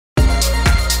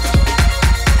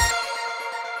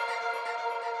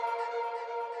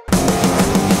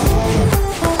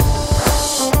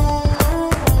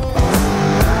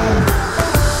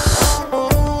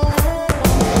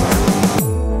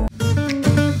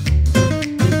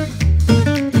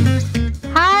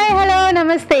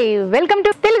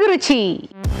రుచి.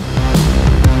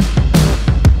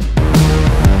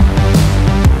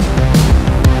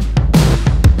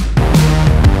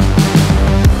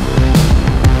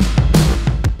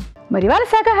 మరి వాళ్ళ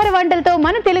శాకాహార వంటలతో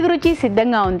మన తెలుగు రుచి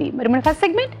సిద్ధంగా ఉంది. మరి మన ఫస్ట్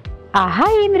సెగ్మెంట్ ఆహా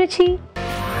ఏం రుచి.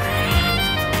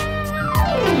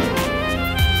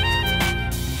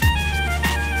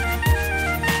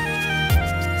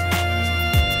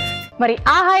 మరి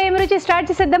ఆహా ఏం రుచి స్టార్ట్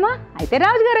చేసేద్దామా? అయితే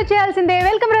రాజు గారు వచ్చేయాల్సిందే.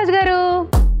 వెల్కమ్ రాజు గారు.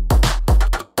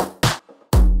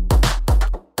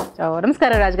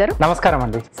 నమస్కారం రాజు గారు. నమస్కారం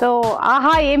అండి. సో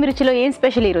ఆహా ఏం రుచిలో ఏం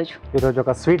స్పెషల్ ఈరోజు?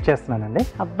 ఒక స్వీట్ చేస్తున్నానండి.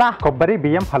 అబ్బా, కొబ్బరి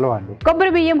బియ్యం హల్వా అండి.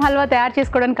 కొబ్బరి బియ్యం హల్వా తయారు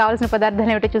చేసుకోవడానికి కావాల్సిన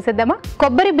పదార్థాలు ఏమిటో చూసేద్దామా?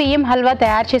 కొబ్బరి బియ్యం హల్వా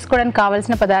తయారు చేసుకోవడానికి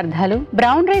కావాల్సిన పదార్థాలు: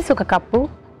 బ్రౌన్ రైస్ 1 కప్పు,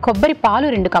 కొబ్బరి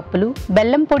పాలు 2 కప్పులు,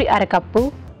 బెల్లం పొడి 1/2 కప్పు,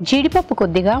 జీడిపప్పు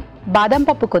కొద్దిగా, బాదం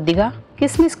పప్పు కొద్దిగా,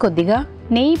 కిస్మిస్ కొద్దిగా,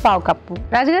 నెయ్యి 1/2 కప్పు.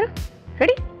 రాజుగారు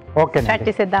రెడీ? ఓకే, స్టార్ట్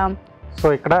చేసేద్దాం. సో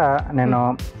ఇక్కడ నేను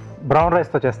బ్రౌన్ రైస్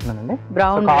తో చేస్తున్నానండి.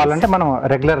 బ్రౌన్ కావాలంటే మనం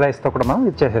రెగ్యులర్ రైస్ తో కూడా మనం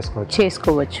ఇది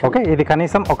చేసుకోవచ్చు. ఓకే, ఇది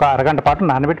కనీసం ఒక అరగంట పాటు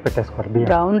నానబెట్టి పెట్టేసుకోవాలి.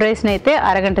 బ్రౌన్ రైస్ అయితే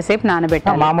అరగంట సేపు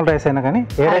నానబెట్టాలి. మామూలు రైస్ అయినా కానీ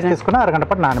ఏ రైస్ తీసుకున్నా అరగంట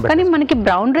పాటు నానబెట్టాలి. కానీ మనకి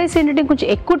బ్రౌన్ రైస్ ఏంటంటే కొంచెం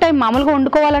ఎక్కువ టైం, మామూలుగా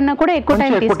వండుకోవాలన్నా కూడా ఎక్కువ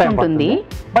టైం తీసుకుంటుంది.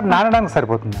 బట్ నానడానికి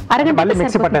సరిపోతుంది. మళ్ళీ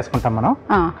మిక్సీ పట్టేసుకుంటాం మనం,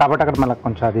 కాబట్టి అక్కడ మనకు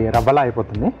కొంచెం అది రవ్వలా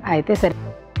అయిపోతుంది. అయితే సరే,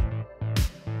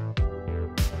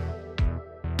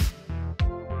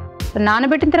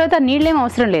 నానబెట్టిన తర్వాత నీళ్ళేం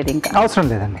అవసరం లేదు. ఇంకా అవసరం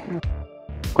లేదండి.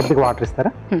 కొద్దిగా వాటర్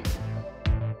ఇస్తారా?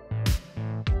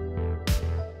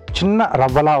 చిన్న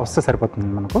రవ్వలా వస్తే సరిపోతుంది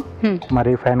మనకు.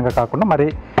 మరి ఫైన్ గా కాకుండా, మరి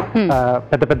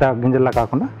పెద్ద పెద్ద గింజల్లా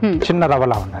కాకుండా చిన్న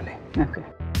రవ్వలా ఉండాలి.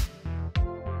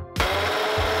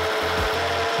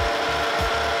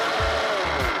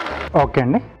 ఓకే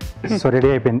అండి. సో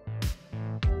రెడీ అయిపోయింది.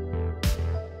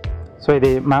 సో ఇది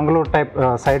మ్యాంగ్లూర్ టైప్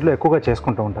సైడ్ లో ఎక్కువగా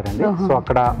చేసుకుంటూ ఉంటారండి. సో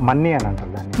అక్కడ మన్నీ అని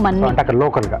అంటారు దాన్ని, అంటే అక్కడ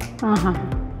లోకల్ గా.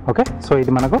 ఓకే, సో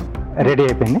ఇది మనకు రెడీ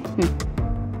అయిపోయింది.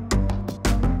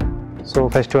 సో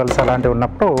ఫెస్టివల్స్ అలాంటివి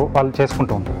ఉన్నప్పుడు వాళ్ళు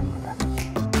చేసుకుంటూ ఉంటారు అనమాట.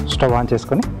 స్టవ్ ఆన్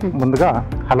చేసుకొని ముందుగా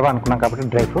హల్వా అనుకున్నాం కాబట్టి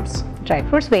డ్రై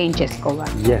ఫ్రూట్స్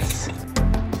వేయించేసుకోవాలి. ఎస్.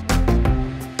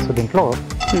 సో దీంట్లో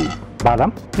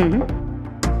బాదం,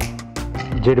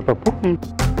 జీడిపప్పు,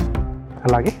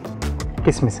 అలాగే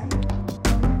కిస్మిస్ అండి.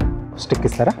 స్టిక్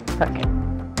ఇస్తారా? ఓకే.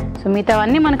 సో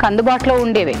మిగతావన్నీ మనకు అందుబాటులో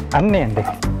ఉండేవి అన్నీ అండి.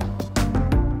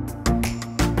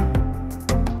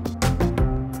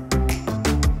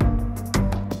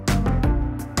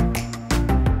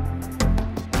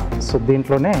 సో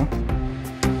దీంట్లోనే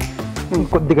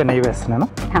కొద్దిగా నెయ్యి వేస్తున్నాను.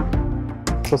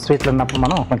 సో స్వీట్లు ఉన్నప్పుడు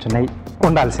మనం కొంచెం నెయ్యి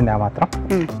ఉండాల్సిందే. ఆ మాత్రం.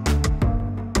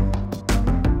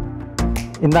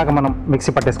 ఇందాక మనం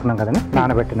మిక్సీ పట్టేసుకున్నాం కదండి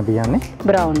నానబెట్టిన బియ్యాన్ని,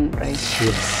 బ్రౌన్ రైస్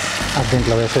అది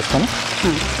దీంట్లో వేసేసుకొని.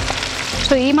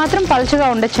 సో ఈ మాత్రం పలుచగా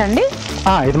ఉండొచ్చండి.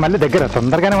 ఇది మళ్ళీ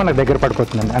తొందరగానే మనకు దగ్గర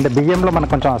పడిపోతుందండి. అంటే బియ్యంలో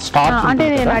మనకు కొంచెం స్టార్చ్. అంటే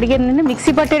నేను అడిగేది,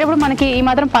 మిక్సీ పట్టేటప్పుడు మనకి ఈ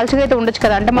మాత్రం పలుచగా అయితే ఉండొచ్చు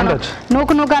కదా? అంటే మనం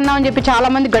నూకు అన్నాం అని చెప్పి చాలా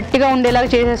మంది గట్టిగా ఉండేలాగా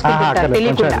చేసేసుకుంటారు.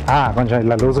 కొంచెం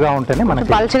ఇలా లూజ్ గా ఉంటేనే మనకి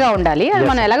పలుచగా ఉండాలి. అది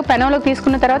మనం ఎలాగ పెనంలోకి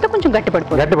తీసుకున్న తర్వాత కొంచెం గట్టి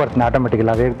పడుతుంది ఆటోమేటిక్.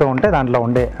 ఇలా వేగుతూ ఉంటే దాంట్లో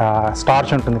ఉండే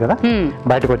స్టార్చ్ ఉంటుంది కదా,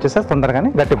 బయటకు వచ్చేస్తే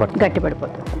తొందరగానే గట్టి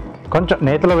పడిపోతుంది. కొంచెం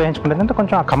నేతిలో వేయించుకుంటే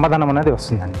కొంచెం ఆ కమ్మదనం అనేది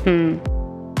వస్తుందండి.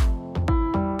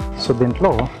 సో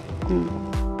దీంట్లో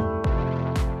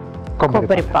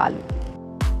కొబ్బరి పాలు.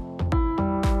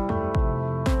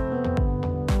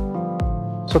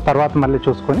 సో తర్వాత మళ్ళీ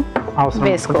చూసుకొని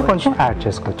అవసరం కొంచెం యాడ్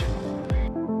చేసుకోవచ్చు.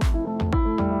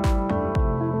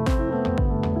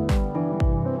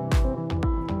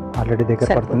 ఆల్రెడీ దగ్గర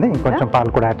పడుతుంది. ఇంకొంచెం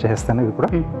పాలు కూడా యాడ్ చేసేస్తాను. ఇది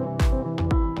కూడా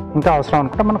ఇంకా అవసరం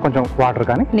అనుకుంటే మనం కొంచెం వాటర్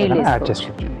కానీ యాడ్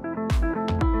చేసుకోవచ్చు.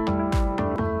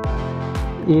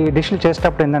 ఈ డిష్లు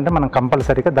చేసేటప్పుడు ఏంటంటే మనం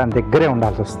కంపల్సరీగా దాని దగ్గరే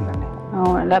ఉండాల్సి వస్తుందండి.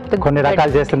 కొన్ని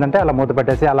రకాలు చేస్తుందంటే అలా మూత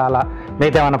పెట్టేసి అలా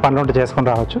మిగతా ఏమైనా పనులు ఉంటే చేసుకుని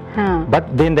రావచ్చు. బట్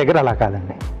దీని దగ్గర అలా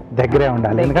కాదండి, దగ్గరే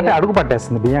ఉండాలి. ఎందుకంటే అడుగు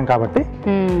పట్టేస్తుంది బియ్యం కాబట్టి.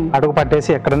 అడుగు పట్టేసి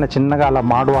ఎక్కడైనా చిన్నగా అలా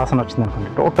మాడు వాసన వచ్చింది అనుకోండి,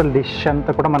 టోటల్ డిష్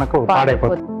అంతా కూడా మనకు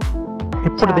పాడైపోతుంది.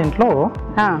 ఇప్పుడు దీంట్లో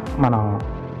మనం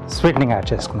స్వీట్నింగ్ యాడ్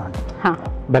చేసుకున్నాం.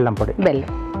 బెల్లం పొడి.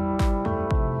 బెల్లం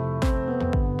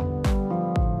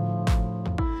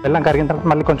కరిగిన తర్వాత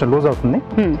మళ్ళీ కొంచెం లూజ్ అవుతుంది.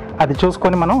 అది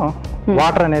చూసుకొని మనం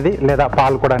వాటర్ అనేది లేదా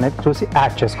పాలు కూడా అనేది చూసి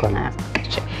యాడ్ చేసుకోవాలి.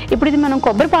 ఇప్పుడు ఇది మనం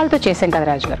కొబ్బరి పాలతో చేసాం కదా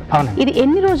రాజు గారు, ఇది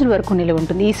ఎన్ని రోజుల వరకు నిల్వ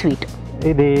ఉంటుంది ఈ స్వీట్?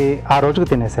 ఇది ఆ రోజుకు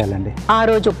తినేసేయాలండి. ఆ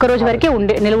రోజు ఒక్క రోజు వరకే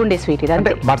నిల్వ ఉండే స్వీట్ ఇది.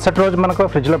 అంటే మరుసటి రోజు మనకు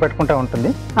ఫ్రిడ్జ్ లో పెట్టుకుంటే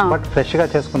ఉంటుంది, బట్ ఫ్రెష్ గా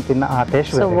చేసుకుని తిన్న ఆ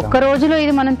టేస్ట్. సో ఒక్క రోజులో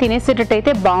ఇది మనం తినేసేటట్టు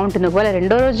అయితే బాగుంటుంది. ఒకవేళ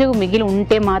రెండో రోజు మిగిలి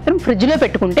ఉంటే మాత్రం ఫ్రిడ్జ్ లో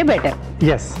పెట్టుకుంటే బెటర్.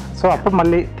 ఎస్. సో అప్పుడు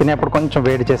మళ్ళీ తినేప్పుడు కొంచెం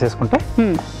వేడి చేసేసుకుంటే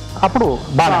అప్పుడు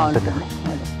బాగా ఉంటుంది.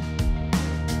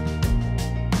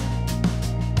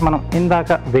 మనం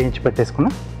ఇందాక వేయించి పెట్టేసుకున్న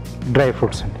డ్రై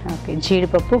ఫ్రూట్స్ అండి. ఓకే,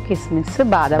 జీడిపప్పు, కిస్మిస్,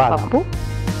 బాదం పప్పు,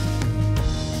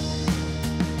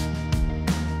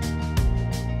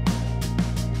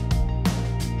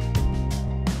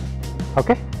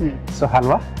 ఓకే సో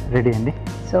హల్వా రెడీ అండి.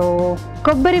 సో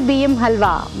కొబ్బరి బియ్యం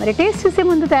హల్వా మరి టేస్ట్ చూసే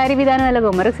ముందు తయారీ విధానం ఎలాగో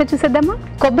మరొకసారి చూసేద్దామా.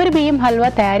 కొబ్బరి బియ్యం హల్వా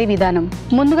తయారీ విధానం.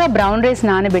 ముందుగా బ్రౌన్ రైస్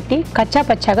నానబెట్టి కచ్చా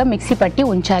పచ్చాగా మిక్సీ పట్టి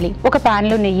ఉంచాలి. ఒక పాన్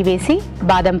లో నెయ్యి వేసి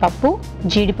బాదం పప్పు,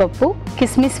 జీడిపప్పు,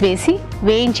 కిస్మిస్ వేసి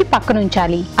వేయించి పక్కన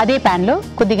ఉంచాలి. అదే పాన్ లో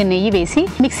కొద్దిగా నెయ్యి వేసి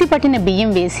మిక్సీ పట్టిన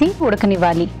బియ్యం వేసి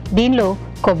ఉడకనివ్వాలి. దీనిలో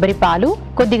కొబ్బరి పాలు,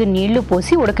 కొద్దిగా నీళ్లు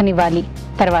పోసి ఉడకనివ్వాలి.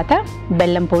 తర్వాత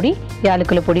బెల్లం పొడి,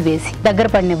 యాలకుల పొడి వేసి దగ్గర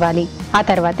పడినివ్వాలి. ఆ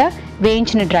తర్వాత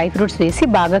వేయించిన డ్రై ఫ్రూట్స్ వేసి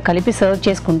బాగా కలిపి సర్వ్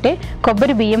చేసుకుంటే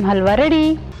కొబ్బరి బియ్యం హల్వా రెడీ.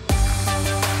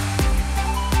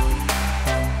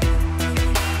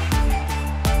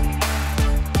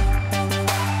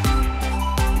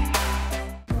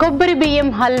 కొబ్బరి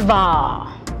బియ్యం హల్వా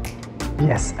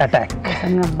అటాక్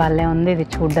భలే ఉంది. ఇది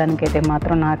చూడ్డానికి అయితే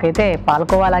మాత్రం నాకైతే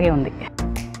పాలకోవాలాగే ఉంది.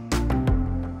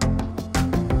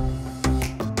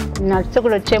 నట్స్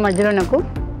కూడా వచ్చే మధ్యలో నాకు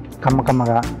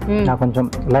కమ్మగా నాకు కొంచెం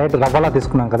లైట్ రవ్వలా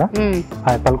తీసుకున్నాం కదా,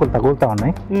 ఆ పలుకులు తగులుతా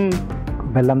ఉన్నాయి.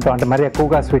 బెల్లంతో అంటే మరి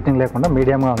ఎక్కువగా స్వీటింగ్ లేకుండా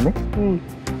మీడియంగా ఉంది.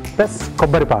 ప్లస్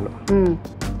కొబ్బరి పాలు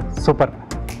సూపర్.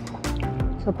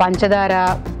 సో పంచదార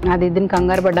అది దీన్ని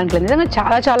కంగారు పడడానికి లేదు, నిజంగా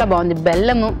చాలా చాలా బాగుంది.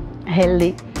 బెల్లము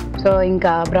హెల్దీ. సో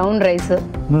ఇంకా బ్రౌన్ రైస్.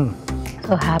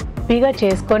 సో హ్యాపీగా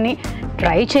చేసుకొని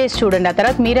ట్రై చేసి చూడండి. ఆ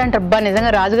తర్వాత మీరే అంటారు అబ్బా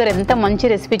నిజంగా రాజుగారు ఎంత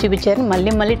మంచి రెసిపీ చూపించారని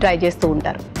మళ్ళీ ట్రై చేస్తూ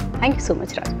ఉంటారు. Thank you so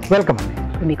much Raju. Welcome అండి.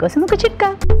 మీకోసం ఒక చిట్కా.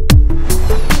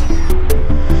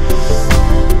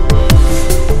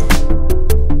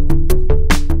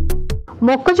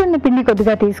 మొక్కజొన్న పిండి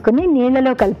కొద్దిగా తీసుకుని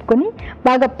నీళ్ళలో కలుపుకొని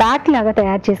బాగా ప్యాక్ లాగా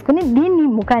తయారు చేసుకుని దీన్ని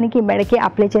ముఖానికి మెడకి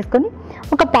అప్లై చేసుకొని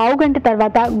ఒక పావు గంట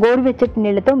తర్వాత గోరువెచ్చటి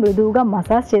నీళ్ళతో మృదువుగా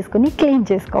మసాజ్ చేసుకుని క్లీన్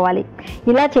చేసుకోవాలి.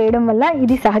 ఇలా చేయడం వల్ల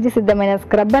ఇది సహజ సిద్ధమైన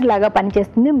స్క్రబ్బర్ లాగా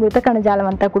పనిచేస్తుంది. మృత కణజాలం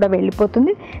అంతా కూడా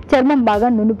వెళ్ళిపోతుంది. చర్మం బాగా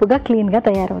నునుపుగా క్లీన్గా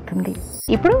తయారవుతుంది.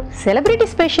 ఇప్పుడు సెలబ్రిటీ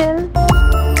స్పెషల్.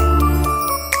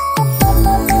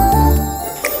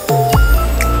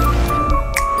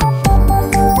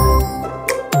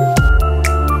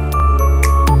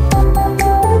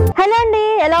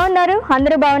 ఎలా ఉన్నారు?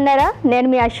 అందరూ బాగున్నారా? నేను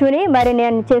మీ అశ్విని. మరి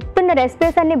నేను చెప్తున్న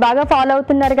రెసిపీస్ అన్ని బాగా ఫాలో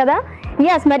అవుతున్నారు కదా?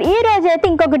 ఎస్, మరి ఈ రోజు అయితే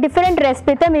ఇంకొక డిఫరెంట్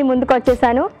రెసిపీతో మీ ముందుకు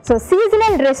వచ్చేసాను. సో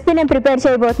సీజనల్ రెసిపీ నేను ప్రిపేర్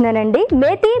చేయబోతున్నానండి.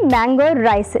 Methi mango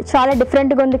rice. చాలా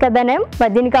డిఫరెంట్గా ఉంది కదా నేమ్.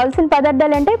 మరి దీనికి కావాల్సిన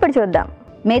పదార్థాలు అంటే ఇప్పుడు చూద్దాం.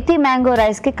 మేథీ మ్యాంగో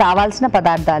రైస్ కి కావాల్సిన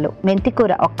పదార్థాలు: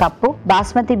 మెంతికూర 1 కప్పు,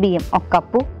 బాస్మతి బియ్యం 1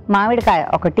 కప్పు, మామిడికాయ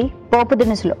 1, పోపు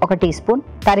దినుసులు 1 టీ స్పూన్,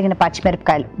 తరిగిన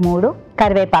పచ్చిమిరపకాయలు 3,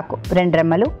 కరివేపాకు 2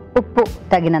 రెమ్మలు, ఉప్పు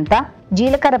తగినంత,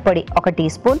 జీలకర్ర పొడి 1 టీ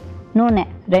స్పూన్, నూనె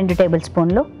 2 టేబుల్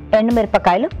స్పూన్లు,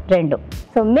 ఎండుమిరపకాయలు 2.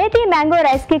 సో మేథీ మ్యాంగో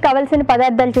రైస్ కి కావాల్సిన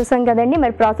పదార్థాలు చూసాం కదండి.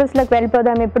 మరి ప్రాసెస్ లోకి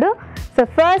వెళ్ళిపోదాం ఇప్పుడు. సో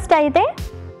ఫస్ట్ అయితే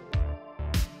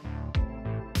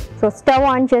స్టవ్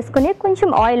ఆన్ చేసుకుని కొంచెం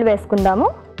ఆయిల్ వేసుకుందాము.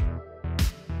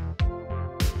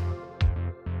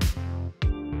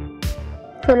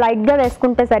 సో లైట్గా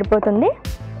వేసుకుంటే సరిపోతుంది.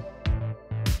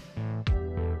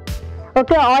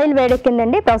 Okay, oil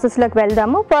వేడెక్కిందండి. ప్రాసెస్లోకి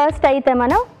వెళ్దాము. ఫస్ట్ అయితే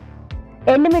మనం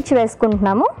ఎండుమిర్చి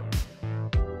వేసుకుంటున్నాము.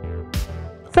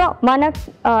 సో మన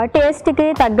టేస్ట్కి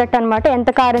తగ్గట్టు అనమాట, ఎంత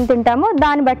కారం తింటామో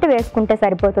దాన్ని బట్టి వేసుకుంటే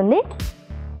సరిపోతుంది.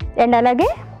 అండ్ అలాగే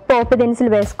పోపు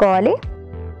దినుసులు వేసుకోవాలి.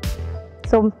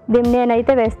 సో దీన్ని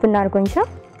నేనైతే వేస్తున్నాను. కొంచెం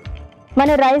మన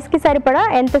రైస్కి సరిపడా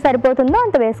ఎంత సరిపోతుందో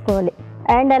అంత వేసుకోవాలి.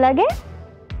 అండ్ అలాగే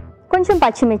కొంచెం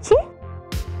పచ్చిమిర్చి.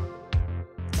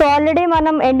 సో ఆల్రెడీ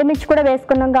మనం ఎండుమిర్చి కూడా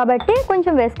వేసుకున్నాం కాబట్టి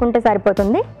కొంచెం వేసుకుంటే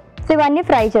సరిపోతుంది. సో ఇవన్నీ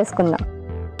ఫ్రై చేసుకుందాం.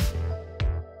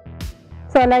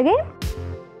 సో అలాగే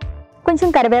కొంచెం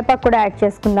కరివేపాకు కూడా యాడ్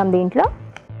చేసుకుందాం దీంట్లో.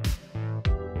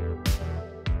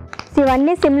 సో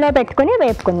ఇవన్నీ సిమ్లో పెట్టుకుని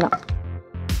వేపుకుందాం.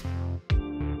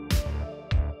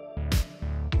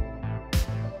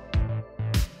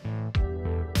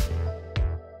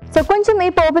 సో కొంచెం ఈ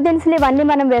పోపు దినుసులు ఇవన్నీ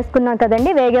మనం వేసుకున్నాం కదండి,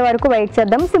 వేగే వరకు వెయిట్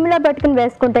చేద్దాం. సిమ్లో పెట్టుకుని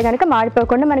వేసుకుంటే కనుక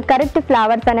మాడిపోకుండా మనకి కరెక్ట్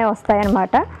ఫ్లేవర్స్ అనేవి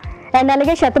వస్తాయన్నమాట. అండ్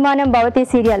అలాగే శతమానం భవతి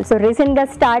సీరియల్ సో రీసెంట్గా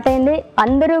స్టార్ట్ అయింది.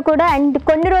 అందరూ కూడా అండ్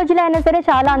కొన్ని రోజులైనా సరే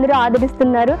చాలా అందరూ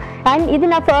ఆదరిస్తున్నారు. అండ్ ఇది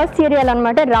నా ఫస్ట్ సీరియల్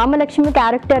అనమాట. రామలక్ష్మి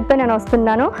క్యారెక్టర్తో నేను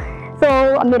వస్తున్నాను. సో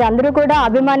మీరు అందరూ కూడా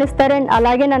అభిమానిస్తారని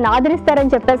అలాగే నన్ను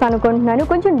ఆదరిస్తారని చెప్పేసి అనుకుంటున్నాను.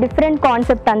 కొంచెం డిఫరెంట్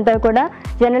కాన్సెప్ట్ అంతా కూడా.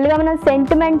 జనరల్గా మనం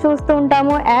సెంటిమెంట్ చూస్తూ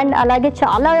ఉంటాము అండ్ అలాగే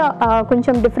చాలా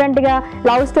కొంచెం డిఫరెంట్గా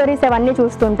లవ్ స్టోరీస్ అవన్నీ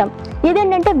చూస్తూ ఉంటాం.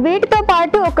 ఇదేంటంటే వీటితో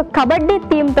పాటు ఒక కబడ్డీ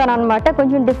థీమ్తో అనమాట.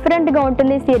 కొంచెం డిఫరెంట్గా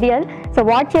ఉంటుంది సీరియల్. సో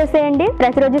వాచ్ చేసేయండి.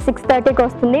 ప్రతిరోజు 6:30కి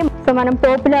వస్తుంది. సో మనం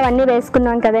పోపులు అవన్నీ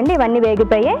వేసుకున్నాం కదండి, ఇవన్నీ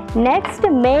వేగిపోయాయి. నెక్స్ట్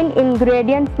మెయిన్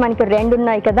ఇంగ్రీడియంట్స్ మనకి 2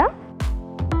 ఉన్నాయి కదా.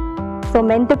 సో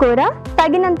మెంతికూర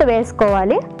తగినంత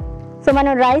వేసుకోవాలి. సో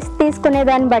మనం రైస్ తీసుకునే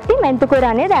దాన్ని బట్టి మెంతికూర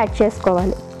అనేది యాడ్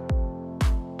చేసుకోవాలి.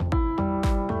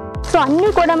 సో అన్నీ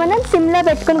కూడా మనం సిమ్లో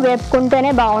పెట్టుకుని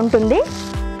వేపుకుంటేనే బాగుంటుంది.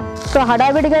 సో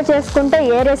హడావిడిగా చేసుకుంటే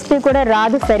ఏ రెసిపీ కూడా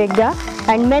రాదు సరిగ్గా.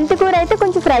 అండ్ మెంతి కూర అయితే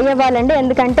కొంచెం ఫ్రై అవ్వాలండి,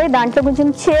 ఎందుకంటే దాంట్లో కొంచెం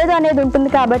చేదు అనేది ఉంటుంది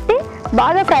కాబట్టి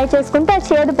బాగా ఫ్రై చేసుకుంటే ఆ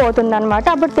చేదు పోతుంది అనమాట,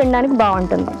 అప్పుడు తినడానికి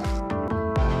బాగుంటుంది.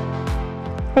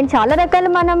 అండ్ చాలా రకాల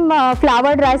మనం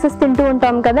ఫ్లవర్డ్ రైసెస్ తింటూ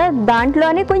ఉంటాం కదా,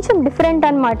 దాంట్లోనే కొంచెం డిఫరెంట్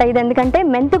అనమాట ఇది. ఎందుకంటే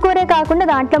మెంతి కూరే కాకుండా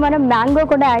దాంట్లో మనం మ్యాంగో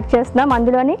కూడా యాడ్ చేస్తున్నాం,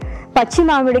 అందులోని పచ్చి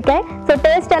మామిడికాయ. సో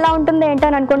టేస్ట్ ఎలా ఉంటుంది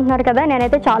ఏంటని అనుకుంటున్నారు కదా,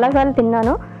 నేనైతే చాలాసార్లు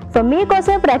తిన్నాను. సో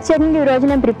మీకోసమే ప్రత్యేకంగా ఈరోజు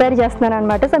నేను ప్రిపేర్ చేస్తున్నాను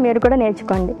అనమాట. సో మీరు కూడా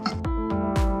నేర్చుకోండి.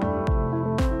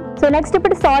 సో నెక్స్ట్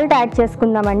ఇప్పుడు సాల్ట్ యాడ్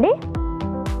చేసుకుందామండి.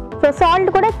 సో సాల్ట్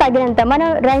కూడా తగినంత, మనం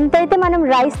ఎంతైతే మనం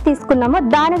రైస్ తీసుకున్నామో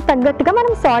దానికి తగ్గట్టుగా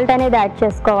మనం సాల్ట్ అనేది యాడ్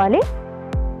చేసుకోవాలి.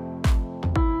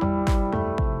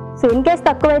 సో ఇన్ కేస్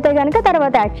తక్కువైతే కనుక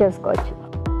తర్వాత యాడ్ చేసుకోవచ్చు.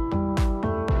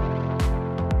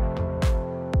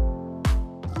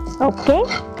 ఓకే,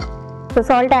 సో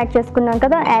సాల్ట్ యాడ్ చేసుకున్నాం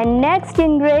కదా. అండ్ నెక్స్ట్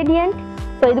ఇంగ్రీడియంట్,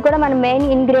 సో ఇది కూడా మనం మెయిన్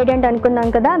ఇంగ్రీడియంట్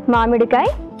అనుకున్నాం కదా, మామిడికాయ.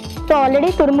 సో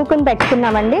ఆల్రెడీ తురుముకుని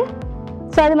పెట్టుకున్నామండి.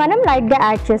 సో అది మనం లైట్గా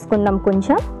యాడ్ చేసుకుందాం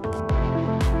కొంచెం.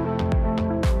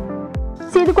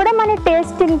 సో ఇది కూడా మన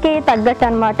టేస్టింగ్కి తగ్గట్టు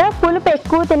అనమాట. పులుపు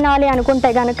ఎక్కువ తినాలి అనుకుంటే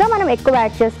కనుక మనం ఎక్కువ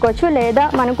యాడ్ చేసుకోవచ్చు, లేదా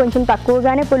మనం కొంచెం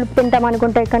తక్కువగానే పులుపు తింటాం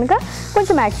అనుకుంటే కనుక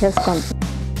కొంచెం యాడ్ చేసుకోండి.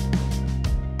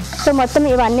 సో మొత్తం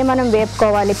ఇవన్నీ మనం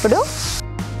వేపుకోవాలి ఇప్పుడు.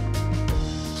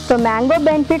 సో మ్యాంగో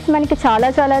బెనిఫిట్స్ మనకి చాలా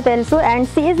చాలా తెలుసు. అండ్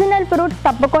సీజనల్ ఫ్రూట్స్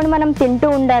తప్పకుండా మనం తింటూ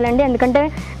ఉండాలండి, ఎందుకంటే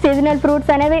సీజనల్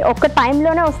ఫ్రూట్స్ అనేవి ఒక్క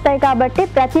టైంలోనే వస్తాయి కాబట్టి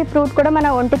ప్రతి ఫ్రూట్ కూడా మన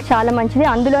ఒంటికి చాలా మంచిది.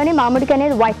 అందులోని మామిడికాయ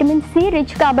అనేది వైటమిన్ సి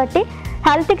రిచ్ కాబట్టి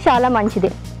హెల్త్కి చాలా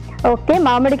మంచిది. ఓకే,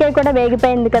 మామిడికాయ కూడా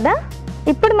వేగిపోయింది కదా,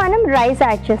 ఇప్పుడు మనం రైస్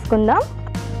యాడ్ చేసుకుందాం.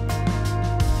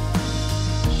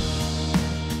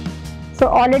 సో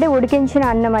ఆల్రెడీ ఉడికించిన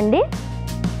అన్నం అండి.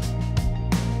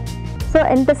 సో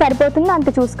ఎంత సరిపోతుందో అంత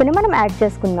చూసుకుని మనం యాడ్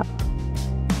చేసుకుందాం.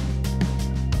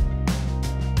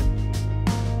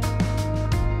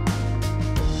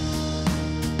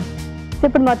 సో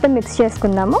ఇప్పుడు మొత్తం మిక్స్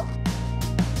చేసుకుందాము.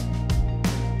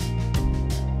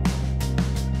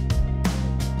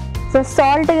 సో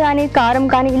సాల్ట్ కానీ కారం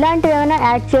కానీ ఇలాంటివి ఏమైనా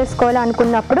యాడ్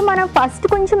చేసుకోవాలనుకున్నప్పుడు మనం ఫస్ట్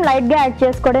కొంచెం లైట్గా యాడ్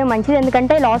చేసుకోవడం మంచిది,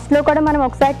 ఎందుకంటే లాస్ట్లో కూడా మనం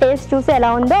ఒకసారి టేస్ట్ చూసి ఎలా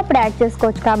ఉందో అప్పుడు యాడ్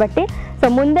చేసుకోవచ్చు కాబట్టి. సో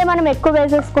ముందే మనం ఎక్కువ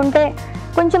వేసేసుకుంటే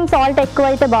కొంచెం సాల్ట్ ఎక్కువ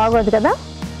అయితే బాగోదు కదా.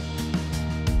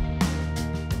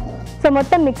 సో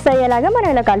మొత్తం మిక్స్ అయ్యేలాగా మనం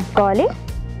ఇలా కలుపుకోవాలి.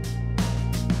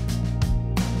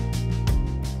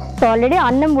 సో ఆల్రెడీ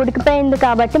అన్నం ఉడికిపోయింది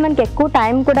కాబట్టి మనకి ఎక్కువ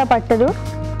టైం కూడా పట్టదు.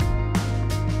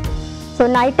 సో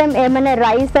నైట్ టైం ఏమైనా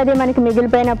రైస్ అది మనకి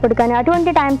మిగిలిపోయినప్పుడు కానీ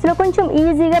అటువంటి టైమ్స్లో కొంచెం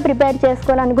ఈజీగా ప్రిపేర్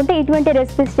చేసుకోవాలనుకుంటే ఇటువంటి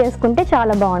రెసిపీస్ చేసుకుంటే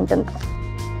చాలా బాగుంటుంది.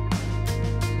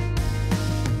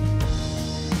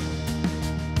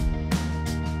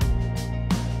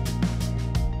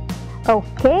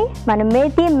 ఓకే, మన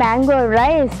methi mango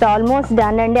rice almost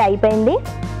done అండి, అయిపోయింది.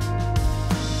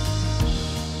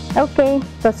 ఓకే,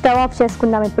 సో స్టవ్ ఆఫ్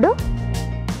చేసుకుందాం ఇప్పుడు.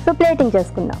 సో ప్లేటింగ్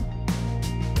చేసుకుందాం.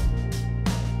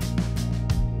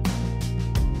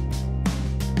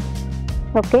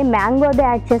 ఓకే, మ్యాంగోదే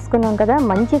యాడ్ చేసుకున్నాం కదా,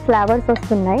 మంచి ఫ్లేవర్స్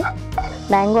వస్తున్నాయి.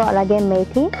 మ్యాంగో అలాగే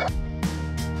మేథీ.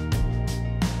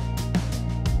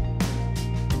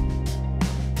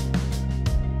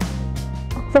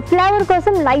 సో ఫ్లేవర్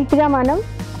కోసం లైట్గా మనం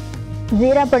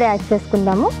జీరా పొడి యాడ్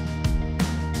చేసుకుందాము.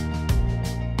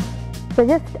 సో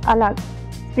జస్ట్ అలా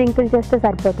స్ప్రింకిల్ చేస్తే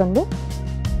సరిపోతుంది.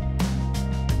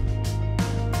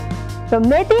 So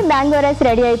methi mango rice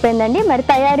ready అయిపోయిందండి. మరి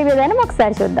తయారీ విధానం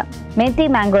ఒకసారి చూద్దాం. మేథీ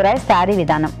మ్యాంగో రైస్ తయారీ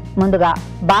విధానం: ముందుగా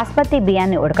బాస్మతి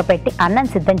బియ్యాన్ని ఉడకపెట్టి అన్నం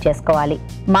సిద్ధం చేసుకోవాలి.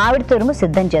 మామిడి తురుము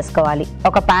సిద్ధం చేసుకోవాలి.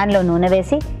 ఒక పాన్ లో నూనె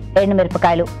వేసి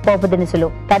ఎండుమిరపకాయలు, పోపు దినుసులు,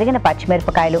 తరిగిన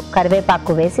పచ్చిమిరపకాయలు,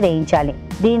 కరివేపాకు వేసి వేయించాలి.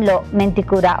 దీనిలో మెంతి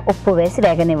కూర, ఉప్పు వేసి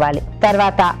వేగనివ్వాలి.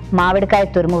 తర్వాత మామిడికాయ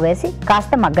తురుము వేసి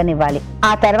కాస్త మగ్గనివ్వాలి.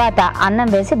 ఆ తర్వాత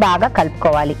అన్నం వేసి బాగా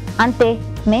కలుపుకోవాలి. అంతే,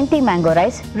 methi mango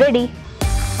rice ready.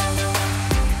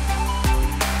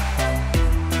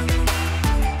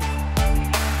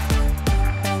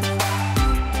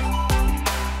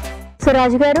 So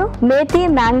రాజు గారు, మేథీ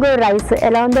మ్యాంగో రైస్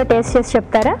ఎలా ఉందో టేస్ట్ చేసి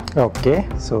చెప్తారా? ఓకే,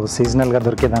 సో సీజనల్ గా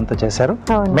దొరికేదంతా చేశారు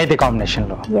మేథీ కాంబినేషన్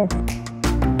లో.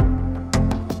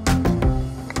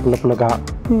 పులుపులుగా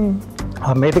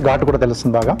ఆ మేథీ ఘాటు కూడా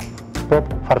తెలుస్తుంది బాగా.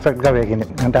 పప్పు పర్ఫెక్ట్ గా వేగింది,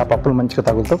 అంటే ఆ పప్పులు మంచిగా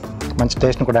తగులుతూ మంచి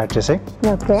టేస్ట్ కూడా యాడ్ చేసి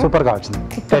సూపర్ గా వచ్చింది.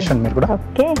 టేస్ట్ ఉంది మీరు కూడా.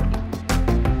 ఓకే,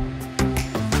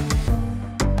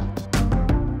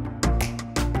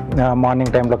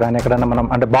 మార్నింగ్ టైంలో కానీ ఎక్కడైనా మనం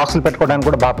అంటే బాక్సులు పెట్టుకోవడానికి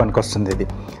కూడా బాగా పనికి వస్తుంది ఇది.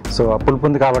 సో ఆ పులుపు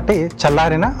ఉంది కాబట్టి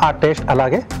చల్లారిన ఆ టేస్ట్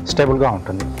అలాగే స్టేబుల్గా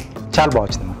ఉంటుంది. చాలా బాగా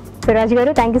వచ్చింది. సో రాజు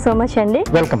గారు, థ్యాంక్ యూ సో మచ్ అండి.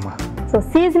 వెల్కమ్. సో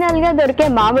సీజనల్గా దొరికే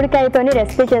మామిడికాయతోని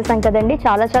రెసిపీ చేసాం కదండి,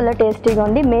 చాలా చాలా టేస్టీగా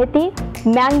ఉంది. మేథీ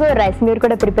మ్యాంగో రైస్ మీరు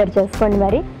కూడా ప్రిపేర్ చేసుకోండి,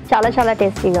 మరి చాలా చాలా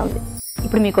టేస్టీగా ఉంది.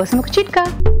 ఇప్పుడు మీకోసం ఒక చిట్కా.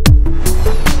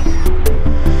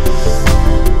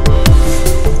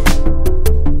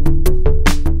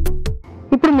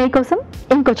 ఇప్పుడు మీకోసం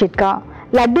ఇంకో చిట్కా.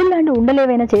 లడ్డూలు లాంటి ఉండలు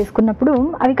ఏవైనా చేసుకున్నప్పుడు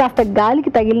అవి కాస్త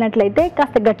గాలికి తగిలినట్లయితే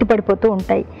కాస్త గట్టి పడిపోతూ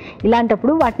ఉంటాయి.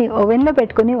 ఇలాంటప్పుడు వాటిని ఓవెన్లో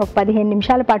పెట్టుకుని ఒక 15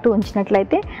 నిమిషాల పాటు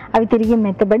ఉంచినట్లయితే అవి తిరిగి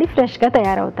మెత్తబడి ఫ్రెష్గా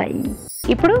తయారవుతాయి.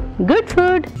 ఇప్పుడు గుడ్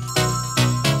ఫుడ్.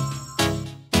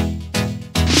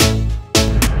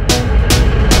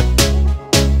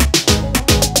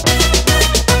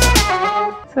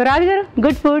 సో రాజు గారు,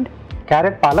 good food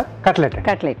carrot palak cutlet.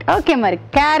 Cutlet. Okay, మరి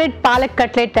క్యారెట్ పాలక్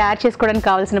కట్లెట్ తయారు చేసుకోవడానికి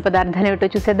కావాల్సిన పదార్థాలు ఏమిటో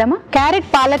చూసేద్దామా. క్యారెట్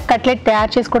పాలక్ కట్లెట్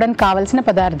తయారు చేసుకోవడానికి కావాల్సిన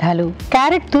పదార్థాలు: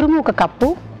 క్యారెట్ తురుము 1 కప్పు,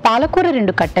 పాలకూర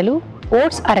 2 కట్టలు,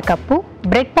 ఓట్స్ 1/2 కప్పు,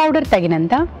 బ్రెడ్ పౌడర్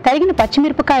తగినంత, తరిగిన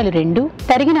పచ్చిమిరపకాయలు 2,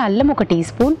 తరిగిన అల్లం 1 టీ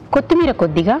స్పూన్, కొత్తిమీర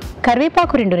కొద్దిగా,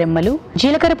 కరివేపాకు 2 రెమ్మలు,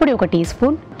 జీలకర్ర పొడి 1 tea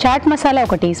spoon, chaat masala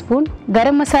 1 tea spoon,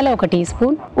 garam masala 1 tea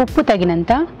spoon, ఉప్పు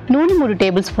తగినంత, నూనె 3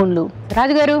 టేబుల్ స్పూన్లు.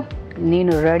 రాజుగారు,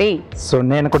 నేను రెడీ. సో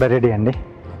నేను కూడా రెడీ అండి.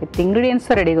 విత్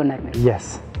ఇంగ్రీడియంట్స్తో రెడీగా ఉన్నారు మీరు. ఎస్.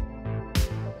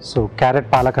 సో క్యారెట్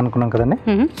పాలక్ అనుకున్నాం కదండి.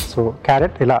 సో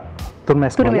క్యారెట్ ఇలా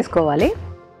తురిమేసుకోవాలి.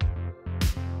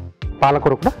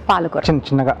 పాలకూర కూడా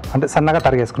చిన్నగా అంటే సన్నగా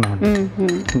తరిగేసుకున్నాం.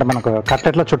 అంటే మనకు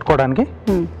కట్లెట్లో చుట్టుకోవడానికి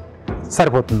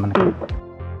సరిపోతుంది మనకి.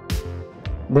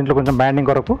 దీంట్లో కొంచెం బైండింగ్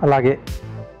కొరకు అలాగే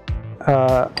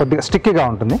కొద్దిగా స్టిక్కీగా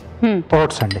ఉంటుంది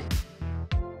ఓట్స్ అండి.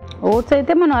 ఓట్స్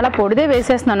అయితే మనం అలా పొడిదే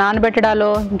వేసేస్తున్నాం, నానబెట్టడాలో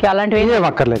ఇంకా అలాంటివి ఏం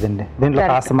అక్కర్లేదండి. దీంట్లో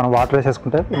కాస్త మనం వాటర్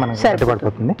వేసేసుకుంటే మనకి గట్టి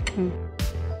పడిపోతుంది.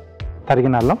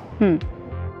 తరిగిన అల్లం,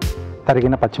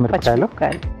 తరిగిన పచ్చిమిరపకాయలు,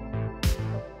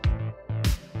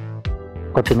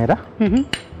 కొత్తిమీర,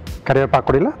 కరివేపాకు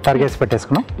పొడి ఇలా తరిగేసి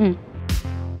పెట్టేసుకున్నాం.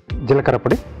 జీలకర్ర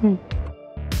పొడి,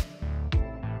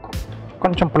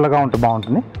 కొంచెం పుల్లగా ఉంటే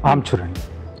బాగుంటుంది ఆమ్చూర్ అండి.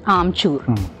 ఆమ్చూర్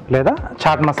లేదా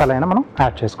చాట్ మసాలా అయినా మనం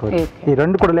యాడ్ చేసుకోవచ్చు. ఈ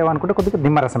రెండు కూడా లేవనుకుంటే కొద్దిగా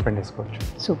నిమ్మరసం పిండేసుకోవచ్చు.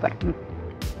 సూపర్.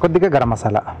 కొద్దిగా గరం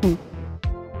మసాలా.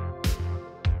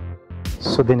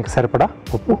 సో దీనికి సరిపడా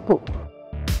ఉప్పు,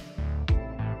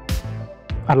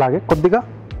 అలాగే కొద్దిగా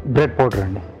బ్రెడ్ పౌడర్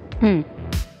అండి.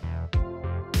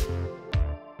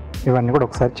 ఇవన్నీ కూడా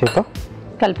ఒకసారి చేతో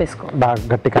కలిపేసుకో, బాగా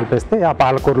గట్టి కలిపేస్తే ఆ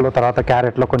పాలకూరలో తర్వాత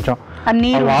క్యారెట్లో కొంచెం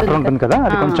వాటర్ ఉంటుంది కదా,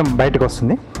 అది కొంచెం బయటకు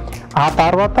వస్తుంది. ఆ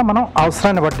తర్వాత మనం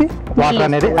అవసరాన్ని బట్టి వాటర్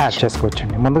అనేది యాడ్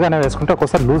చేసుకోవచ్చండి. ముందుగానే వేసుకుంటే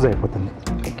ఒక్కోసారి లూజ్ అయిపోతుంది.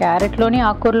 క్యారెట్లోని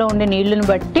ఆకుకూరలో ఉండే నీళ్ళని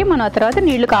బట్టి మనం ఆ తర్వాత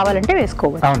నీళ్లు కావాలంటే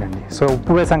వేసుకోవచ్చు. అవునండి. సో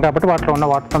ఉప్పు వేసాం కాబట్టి వాటిలో ఉన్న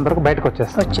వాటర్ తొందరగా బయటకు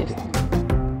వచ్చేస్తుంది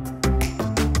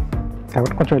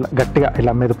కాబట్టి కొంచెం ఇలా గట్టిగా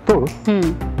ఇలా మెదుపుతూ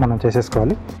మనం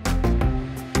చేసేసుకోవాలి.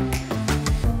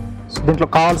 దీంట్లో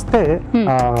కావాల్స్తే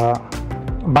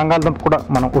బంగాళదుంప కూడా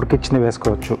మనం ఉడికించింది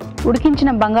వేసుకోవచ్చు.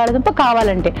 ఉడికించిన బంగాళదుంప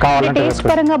కావాలంటే టేస్ట్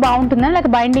పరంగా బాగుంటుందా లేక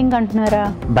బైండింగ్ అంటున్నారా?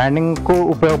 బైండింగ్ కు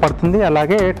ఉపయోగపడుతుంది,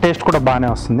 అలాగే టేస్ట్ కూడా బాగానే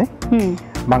వస్తుంది.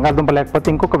 బంగాళదుంప లేకపోతే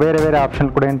ఇంకొక వేరే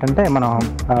ఆప్షన్ కూడా ఏంటంటే మనం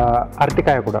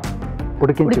అరటికాయ కూడా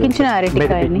ఉడికించిన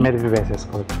అరటికాయని మెరిపి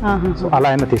వేసేసుకోవచ్చు. సో అలా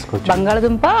అయినా తీసుకోవచ్చు.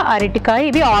 బంగాళదుంప,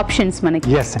 అరటికాయ ఇవి ఆప్షన్స్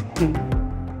మనకి. ఎస్ అండి.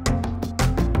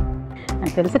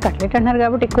 నాకు తెలిసి కట్లెట్ అన్నారు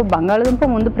కాబట్టి ఎక్కువ బంగాళదుంప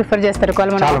ముందు ప్రిఫర్ చేస్తారు.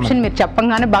 మన ఆప్షన్ మీరు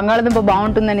చెప్పంగానే బంగాళదుంప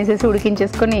బాగుంటుంది అనేసి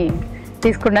ఉడికించేసుకొని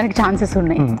తీసుకోవడానికి ఛాన్సెస్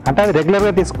ఉన్నాయి. అంటే అది రెగ్యులర్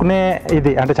గా తీసుకునే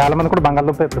ఇది అంటే చాలా మంది కూడా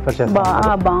బంగాళదుంప ప్రిఫర్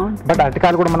చేస్తారు. బట్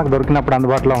అరటికాయలు కూడా మనకు దొరికినప్పుడు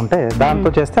అందుబాటులో ఉంటే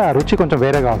దాంతో చేస్తే ఆ రుచి కొంచెం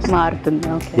వేరేగా మారుతుంది.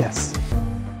 ఎస్.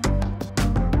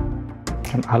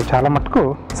 అది చాలా మటుకు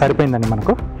సరిపోయిందండి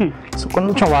మనకు. సో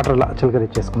కొంచెం వాటర్ ఇలా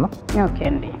చిలకరించేసుకుందాం. ఓకే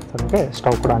అండి. అంటే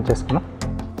స్టవ్ కూడా ఆన్ చేసుకున్నాం.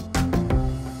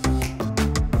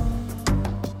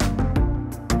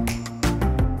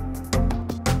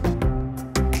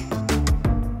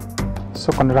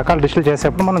 సో కొన్ని రకాల డిష్లు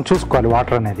చేసేప్పుడు మనం చూసుకోవాలి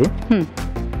వాటర్ అనేది,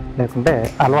 లేకుంటే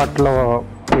అలవాట్లో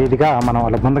ఇదిగా మనం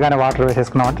ముందుగానే వాటర్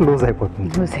వేసేసుకున్నామంటే లూజ్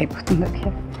అయిపోతుంది.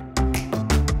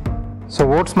 సో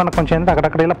ఓట్స్ మనకు కొంచెం ఎంత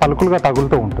అక్కడక్కడ ఇలా పలుకులుగా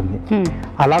తగులుతూ ఉంటుంది.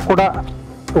 అలా కూడా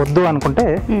వద్దు అనుకుంటే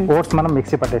ఓట్స్ మనం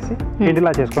మిక్సీ పట్టేసి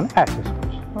పిండిలా చేసుకొని యాడ్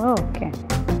చేసుకోవచ్చు.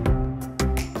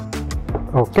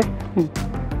 ఓకే.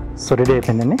 సో రెడీ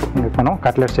అయిపోయిందండి. మనం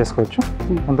కట్లెట్స్ చేసుకోవచ్చు.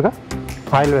 ముందుగా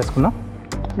ఆయిల్ వేసుకుందాం.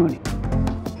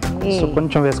 సో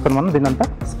కొంచెం వేసుకొని మనం దీనంతా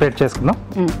స్ప్రెడ్ చేసుకుందాం.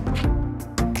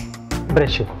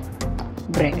 బ్రష్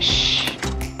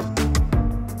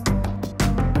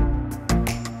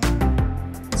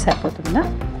సరిపోతుందా?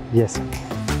 ఎస్.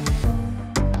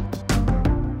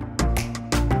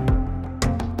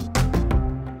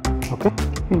 ఓకే.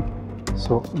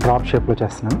 సో డ్రాప్ షేప్లో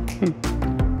చేస్తున్నాను.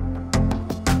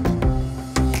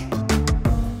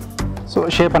 సో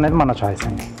షేప్ అనేది మన చాయిస్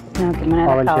అండి.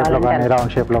 ఓవెల్ షేప్లో కానీ,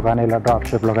 రౌండ్ షేప్లో కానీ, ఇలా డ్రాప్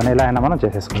షేప్లో కానీ ఇలా అయినా మనం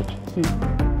చేసేసుకోవచ్చు.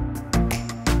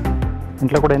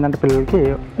 ఇంట్లో కూడా ఏంటంటే పిల్లలకి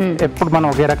ఎప్పుడు మనం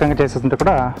ఒకే రకంగా చేసేస్తుంటే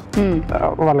కూడా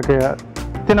వాళ్ళకి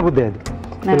తినబుద్ధి అది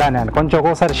ఇలానే అండి. కొంచెం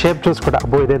ఒక్కోసారి షేప్ చూసి కూడా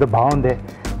అబ్బో ఇదేదో బాగుంది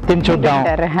తిని చూద్దాం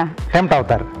టెంప్ట్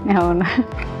అవుతారు. అవును.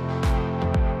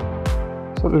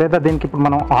 సో లేదా దీనికి ఇప్పుడు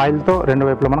మనం ఆయిల్తో రెండు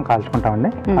వైపులో మనం కాల్చుకుంటామండి.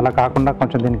 అలా కాకుండా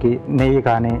కొంచెం దీనికి నెయ్యి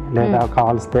కానీ లేదా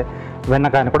కావాల్స్తే వెన్న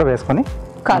కానీ కూడా వేసుకొని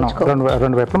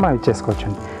రెండు వైపులో మనం ఇచ్చేసుకోవచ్చు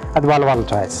అండి. అది వాళ్ళ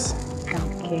చాయిస్.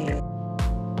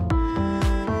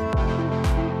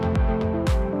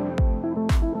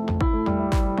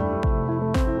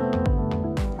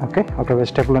 ఓకే, ఒక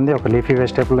వెజిటేబుల్ ఉంది, ఒక లీఫీ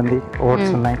వెజిటేబుల్ ఉంది,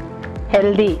 ఓట్స్ ఉన్నాయి,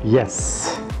 హెల్దీ. ఎస్.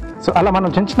 సో అలా మనం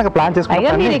చిన్నగా ప్లాన్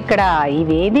చేసుకుంటాం. మీరు ఇక్కడ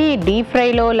ఇవేది డీప్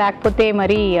ఫ్రైలో లేకపోతే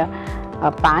మరి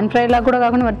పాన్ ఫ్రైలా కూడా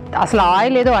కాకుండా అసలు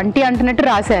ఆయిల్ ఏదో అంటున్నట్టు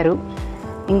రాశారు.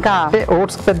 ఇంకా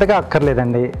ఓట్స్ పెద్దగా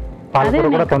అక్కర్లేదండి, పాలకూర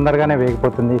కూడా తొందరగానే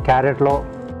వేగిపోతుంది, క్యారెట్లో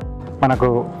మనకు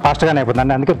ఫాస్ట్గానే అయిపోతుంది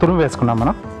అండి, అందుకే తురుము వేసుకున్నాం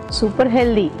మనం. Super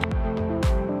healthy.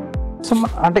 సో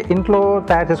అంటే ఇంట్లో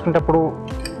తయారు చేసుకునేటప్పుడు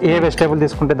ఏ వెజిటేబుల్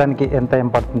తీసుకుంటే దానికి ఎంత ఏం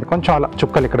పడుతుంది, కొంచెం అలా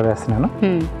చుక్కలు ఇక్కడ వేస్తున్నాను.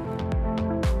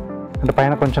 అంటే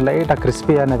పైన కొంచెం లైట్ ఆ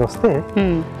క్రిస్పీ అనేది వస్తే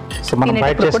సో మనం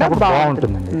బయట చేసినప్పుడు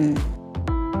బాగుంటుందండి.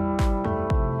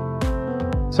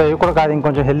 సో ఇవి కూడా కాదు,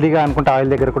 ఇంకొంచెం హెల్దీగా అనుకుంటే ఆయిల్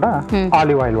దగ్గర కూడా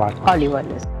ఆలివ్ ఆయిల్ వాడతాం. ఆలివ్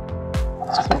ఆయిల్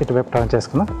ఇటువైపు టర్న్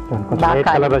చేసుకున్నాం, కొంచెం వైట్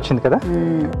కలర్ వచ్చింది కదా.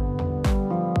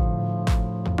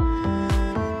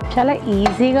 చాలా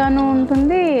ఈజీగాను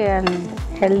ఉంటుంది,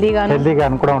 హెల్దీగా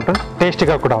కూడా ఉంటుంది,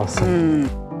 టేస్టీగా కూడా వస్తుంది.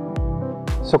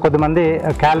 సో కొద్దిమంది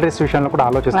క్యాలరీస్ విషయంలో కూడా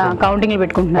ఆలోచిస్తారు, కౌంటింగ్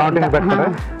పెట్టుకుంటారు.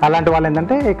 అలాంటి వాళ్ళు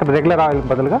ఏంటంటే ఇక్కడ రెగ్యులర్ ఆయిల్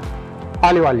బదులుగా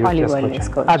ఆలివ్ ఆయిల్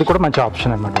చేసుకోవచ్చు. అది కూడా మంచి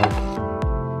ఆప్షన్ అన్నమాట వాళ్ళకి.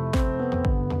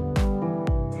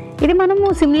 ఇది మనము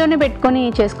సిమ్ లోనే పెట్టుకొని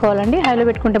చేసుకోవాలండి, హైలో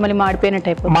పెట్టుకుంటే మళ్ళీ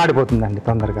మాడిపోతుందండి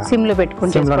తొందరగా. సిమ్ లో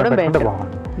పెట్టుకుంటే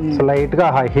బాగుంది. సో లైట్ గా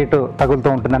హీట్ తగులుతూ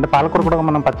ఉంటుంది. అంటే పాలకూర కూడా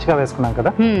మనం పచ్చిగా వేసుకున్నాం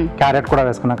కదా, క్యారెట్ కూడా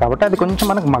వేసుకున్నాం కాబట్టి అది కొంచెం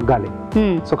మనకు మగ్గాలి.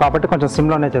 సో కాబట్టి కొంచెం సిమ్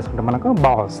లోనే చేసుకుంటే మనకు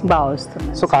బాగా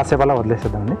వస్తుంది. సో కాసేపు అలా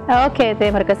వదిలేసేద్దామండి. ఓకే, అయితే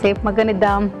మరి కాసేపు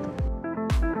మగ్గనిద్దాం.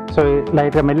 సో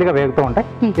లైట్ గా మెల్లిగా వేగుతూ ఉంటాయి,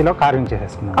 ఇలా కార్వింగ్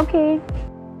చేసేసుకున్నాం. ఓకే,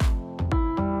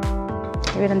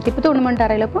 తిప్పుతూ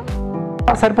ఉండమంటారా ఇలాపు?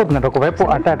 సరిపోతుందండి. ఒకవైపు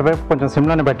అంటే అటువైపు కొంచెం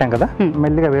సిమ్లోనే పెట్టాం కదా,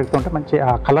 మెల్లిగా వేగుతుంటే మంచి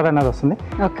ఆ కలర్ అనేది వస్తుంది,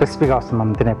 క్రిస్పీగా వస్తుంది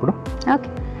మనం తినేప్పుడు.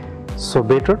 సో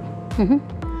బీట్రూట్,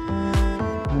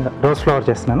 రోజ్ ఫ్లవర్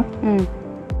చేస్తున్నాను,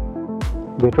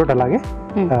 బీట్రూట్ అలాగే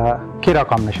కీరా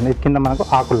కాంబినేషన్. ఇది కింద మనకు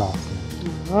ఆకులా వస్తుంది.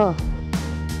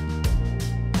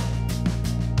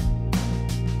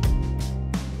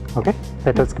 ఓకే,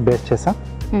 పెటల్స్కి బేస్ చేసాం.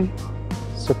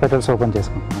 సో పెటల్స్ ఓపెన్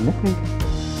చేసుకుంటామండి.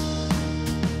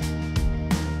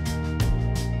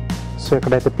 సో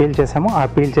ఎక్కడైతే పీల్ చేసామో ఆ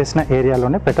పీల్ చేసిన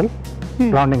ఏరియాలోనే పెటల్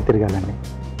రౌండింగ్ తిరగాలండి.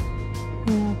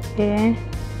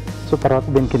 సో తర్వాత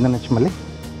దీని కింద నుంచి మళ్ళీ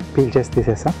పీల్ చేసి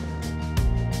తీసేసాం.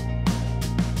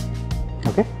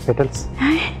 Okay, petals.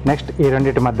 నెక్స్ట్ ఈ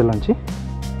రెండింటి మధ్యలోంచి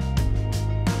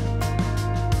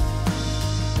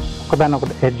ఒకదాన్ని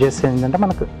ఒకటి ఎడ్ చేసి ఏంటంటే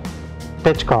మనకు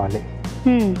తెచ్చుకోవాలి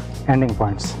ending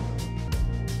points.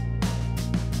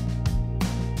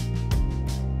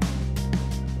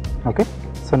 Okay,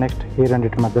 so next ఈ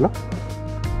రెండింటి మధ్యలో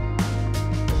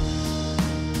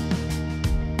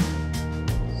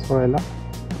సో ఇలా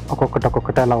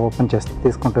ఒక్కొక్కటి అలా ఓపెన్ చేస్తే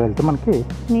తీసుకుంటూ వెళ్తే మనకి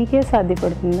మీకే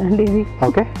సాధ్యపడుతుందండి ఇది.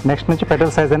 ఓకే, నెక్స్ట్ నుంచి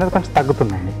పెటల్ సైజ్ అనేది కొంచెం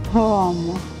తగ్గుతుందండి. ఓ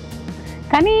అమ్మో,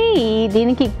 కానీ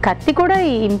దీనికి కత్తి కూడా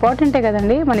ఇంపార్టెంటే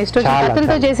కదండి, మన ఇష్టం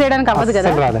కత్తులతో చేసేయడానికి అవ్వదు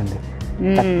కదా. రాదండి,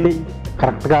 కత్తి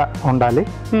కరెక్ట్గా ఉండాలి,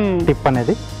 టిప్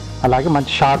అనేది అలాగే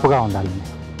మంచి షార్ప్గా ఉండాలండి.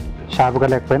 షార్ప్గా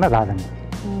లేకపోయినా రాదండి.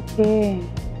 ఓకే,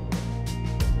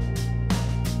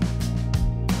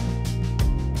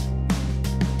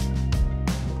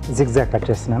 జిగ్జాగ్ కట్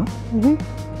చేస్తున్నాను.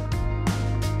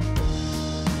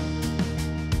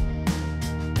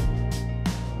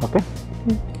 ఓకే,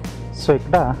 సో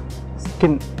ఇక్కడ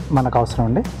స్కిన్ మనకు అవసరం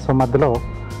అండి. సో మధ్యలో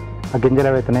ఆ గింజలు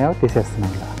ఏవైతున్నాయో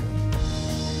తీసేస్తున్నాం ఇలా.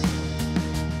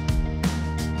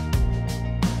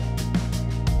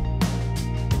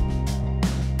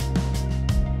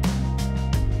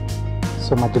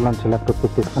 సో మధ్యలోంచి ఇలా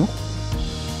టుప్పి తీసుకొని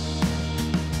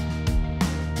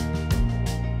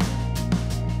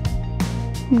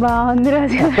బాగుంది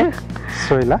రాజు.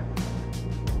 సో ఇలా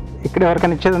ఇక్కడ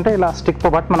ఎవరికైనా ఇచ్చేది ఉంటే ఇలా స్టిక్తో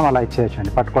పాటు మనం అలా ఇచ్చేయచ్చు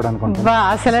అండి పట్టుకోవడానికి ఉంటుంది.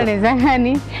 అసలు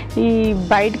నిజంగాని ఈ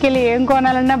బయటికి వెళ్ళి ఏం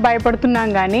కొనాలన్నా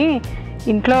భయపడుతున్నాం, కానీ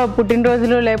ఇంట్లో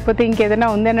పుట్టినరోజులు లేకపోతే ఇంకేదైనా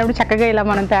ఉంది అన్నప్పుడు చక్కగా ఇలా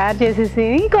మనం తయారు చేసేసి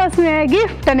ఇంకోసమే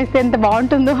గిఫ్ట్ అనిస్తే ఎంత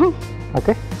బాగుంటుందో.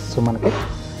 ఓకే, సో మనకి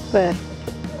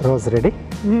రోజ్ రెడీ.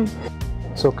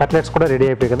 సో కట్లెట్స్ కూడా రెడీ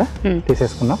అయిపోయాయి కదా,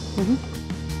 తీసేసుకుందాం.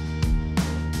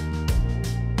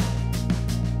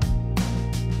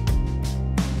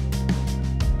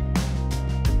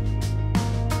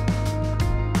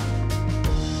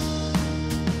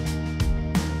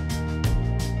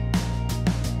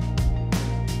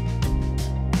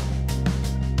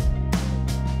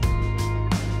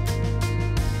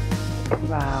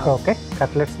 ఓకే,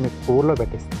 కట్లెట్స్ మీకు పువ్వులో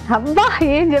పెట్టిస్తాం. అబ్బా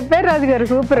ఏం చెప్పారు రాజు గారు,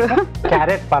 super.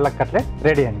 Carrot palak cutlet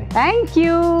ready అండి. Thank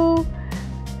you.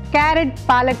 Carrot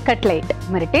palak cutlet.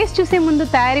 మరి టేస్ట్ చూసే ముందు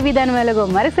తయారీ విధానం ఎలాగో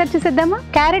మరోసారి చూసేద్దామా?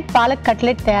 క్యారెట్ పాలక్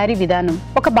కట్లెట్ తయారీ విధానం.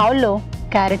 ఒక బౌల్లో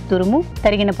క్యారెట్ తురుము,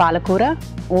 తరిగిన పాలకూర,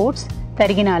 ఓట్స్,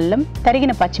 తరిగిన అల్లం,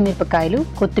 తరిగిన పచ్చిమిరపకాయలు,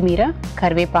 కొత్తిమీర,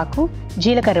 కరివేపాకు,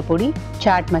 జీలకర్ర పొడి,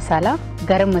 చాట్ మసాలా,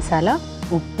 గరం మసాలా,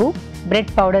 ఉప్పు,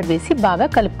 బ్రెడ్ పౌడర్ వేసి బాగా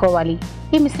కలుపుకోవాలి.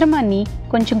 ఈ మిశ్రమాన్ని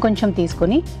కొంచెం కొంచెం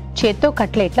తీసుకొని చేత్తో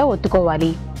కట్లెట్లా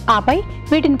ఒత్తుకోవాలి. ఆపై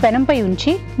వీటిని పెనంపై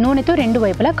ఉంచి నూనెతో 2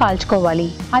 వైపులా కాల్చుకోవాలి.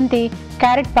 అంతే,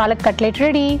 carrot palak cutlet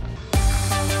ready.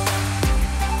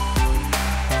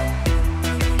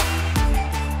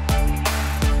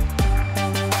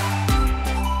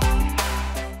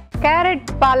 Carrot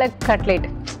palak cutlet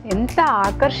ఎంత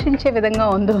ఆకర్షించే విధంగా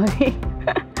ఉందో అది.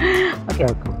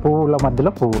 పువ్వుల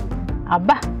మధ్యలో పువ్వు.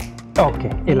 అబ్బా, ఓకే,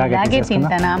 ఇలాగే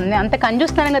తింటానా? అంత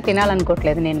కంజూస్తానంగా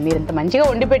తినాలనుకోవట్లేదు నేను, మీరు ఇంత మంచిగా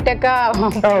వండి పెట్టాక.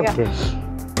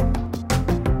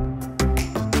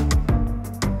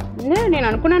 నేను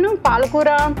అనుకున్నాను పాలకూర,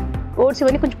 ఓట్స్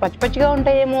ఇవన్నీ కొంచెం పచ్చి పచ్చిగా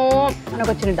ఉంటాయేమో మనకు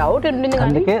వచ్చిన డౌట్ ఉండింది.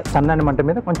 అందుకే సన్నని మంట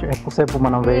మీద కొంచెం ఎక్కువసేపు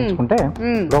మనం వేయించుకుంటే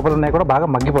లోపల ఉన్నాయి కూడా బాగా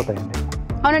మగ్గిపోతాయండి.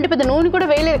 అవునంటే పెద్ద నూనె కూడా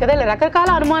వేయలేదు కదా, ఇలా రకరకాల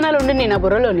అనుమానాలు ఉండి నా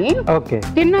బుర్రలోని. ఓకే,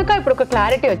 తిన్నాక ఇప్పుడు ఒక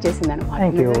క్లారిటీ వచ్చేసింది అనమాట.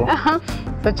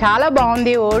 సో చాలా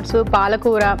బాగుంది. ఓట్స్,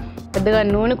 పాలకూర, పెద్దగా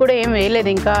నూనె కూడా ఏం వేయలేదు,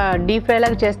 ఇంకా డీప్ ఫ్రై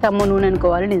లాగా చేస్తాము నూనె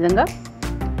అనుకోవాలి. నిజంగా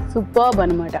సూపర్బ్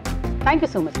అనమాట. Thank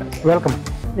you so much. Welcome.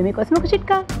 మీకోసం ఒక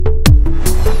చిట్కా.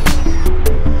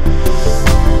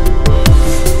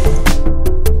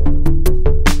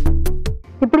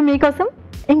 ఇప్పుడు మీకోసం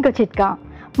ఇంకో చిట్కా.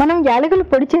 మనం యాలకులు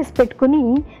పొడి చేసి పెట్టుకుని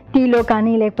టీలో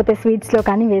కానీ లేకపోతే స్వీట్స్లో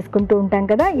కానీ వేసుకుంటూ ఉంటాం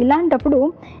కదా. ఇలాంటప్పుడు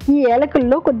ఈ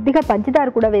యాలకుల్లో కొద్దిగా పంచదార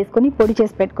కూడా వేసుకొని పొడి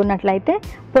చేసి పెట్టుకున్నట్లయితే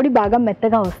పొడి బాగా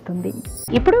మెత్తగా వస్తుంది.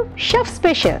 ఇప్పుడు షెఫ్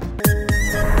స్పెషల్.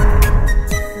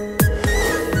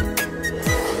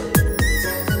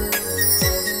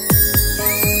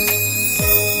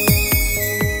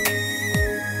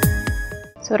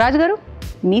 సో రాజు గారు,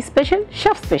 మీ special,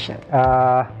 chef special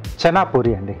chana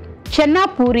puri అండి. చెన్నా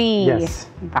పూరి.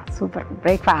 Super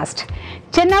breakfast.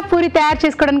 చెన్నా పూరి తయారు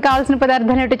చేసుకోవడానికి కావాల్సిన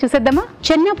పదార్థాలు ఏంటో చూసేద్దామా?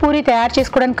 చెన్నా పూరి తయారు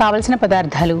చేసుకోవడానికి కావాల్సిన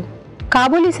పదార్థాలు: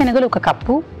 కాబూలీ శనగలు 1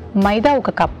 కప్పు, మైదా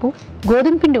 1 కప్పు,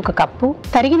 గోధుమ పిండి 1 కప్పు,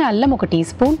 తరిగిన అల్లం 1 టీ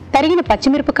స్పూన్, తరిగిన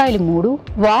పచ్చిమిరపకాయలు 3,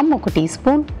 వామ్ 1 టీ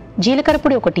స్పూన్, జీలకర్ర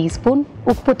పొడి 1 టీ స్పూన్,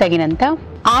 ఉప్పు తగినంత,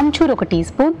 ఆమ్చూర్ 1 టీ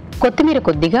స్పూన్, కొత్తిమీర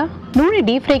కొద్దిగా, నూనె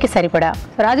డీప్ ఫ్రైకి సరిపడా.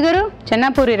 రాజుగారు, చెన్నా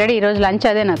పూరి రెడీ. ఈరోజు లంచ్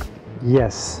అదే నాకు.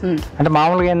 ఎస్, అంటే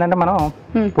మామూలుగా ఏంటంటే మనం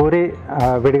పూరి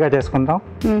విడిగా చేసుకుంటాం,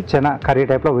 చెనా కర్రీ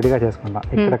టైప్ లో విడిగా చేసుకుంటాం.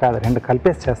 ఇక్కడ కాదు, 2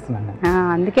 కలిపేసి చేస్తున్నాను.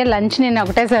 అందుకే లంచ్ నేను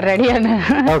ఒకటేసారి రెడీ అన్నా.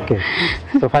 Okay,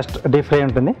 so first deep fry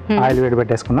ఉంటుంది, ఆయిల్ వేడి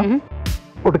పెట్టేసుకున్నాం.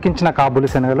 ఉడికించిన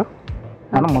కాబూలి శనగలు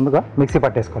మనం ముందుగా మిక్సీ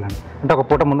పట్టేసుకోవాలండి. అంటే ఒక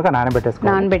పూట ముందుగా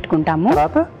నానబెట్టుకుంటాము.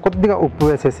 తర్వాత కొద్దిగా ఉప్పు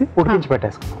వేసేసి ఉడికించి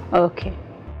పెట్టేసుకున్నాం. ఓకే,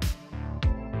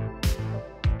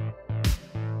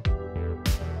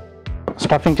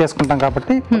 స్టఫింగ్ చేసుకుంటాం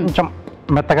కాబట్టి కొంచెం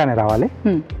మెత్తగానే రావాలి.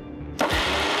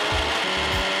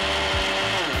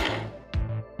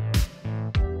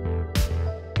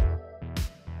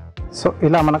 సో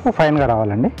ఇలా మనకు ఫైన్ గా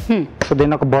రావాలండి. సో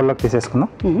దీన్ని ఒక బౌల్లోకి తీసేసుకుందాం.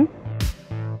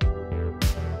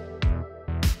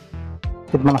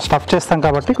 ఇది మనం స్టఫ్ చేస్తాం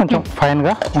కాబట్టి కొంచెం ఫైన్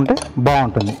గా ఉంటే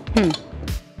బాగుంటుంది.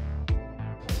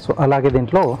 సో అలాగే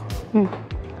దీంట్లో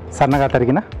సన్నగా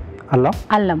తరిగిన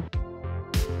అల్లం,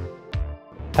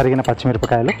 తరిగిన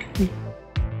పచ్చిమిరపకాయలు,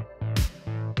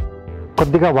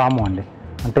 కొద్దిగా వాము అండి.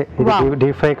 అంటే ఇది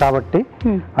డీప్ ఫ్రై కాబట్టి,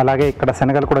 అలాగే ఇక్కడ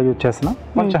శనగలు కూడా యూజ్ చేస్తున్నాం,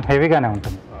 కొంచెం హెవీగానే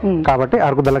ఉంటుంది కాబట్టి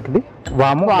అరుగుదలకి ఇది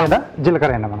వాము లేదా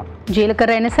జీలకర్ర అయినా, మనం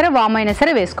జీలకర్ర అయినా సరే వాము అయినా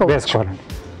సరే వేసుకోవాలండి.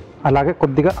 అలాగే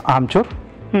కొద్దిగా ఆమ్చూర్,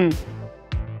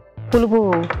 పులుపు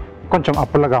కొంచెం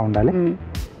అప్పులుగా ఉండాలి.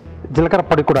 జీలకర్ర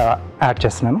పొడి కూడా యాడ్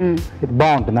చేస్తున్నాను. ఇది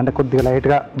బాగుంటుంది, అంటే కొద్దిగా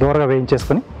లైట్గా దూరగా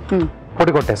వేయించేసుకొని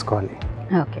పొడి కొట్టేసుకోవాలి.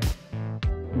 ఓకే,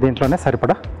 దీంట్లోనే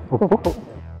సరిపడా ఉప్పు,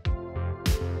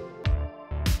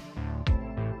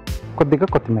 కొద్దిగా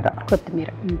కొత్తిమీర.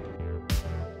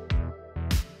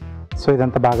 సో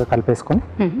ఇదంతా బాగా కలిపేసుకొని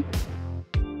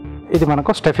ఇది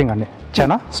మనకు స్టఫింగ్ అండి,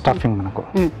 చెనా స్టఫింగ్ మనకు.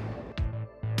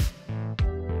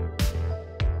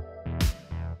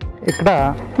 ఇక్కడ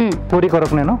పూరి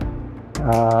కొరకు నేను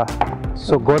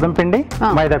సో గోధుమ పిండి,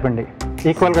 మైదా పిండి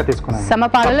ఈక్వల్ గా తీసుకున్నాను,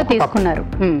 సమపాలలో తీసుకున్నారు.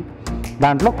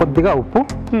 దాంట్లో కొద్దిగా ఉప్పు,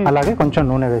 అలాగే కొంచెం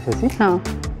నూనె వేసేసి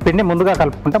పిండి ముందుగా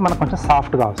కలుపుకుంటే మనకు కొంచెం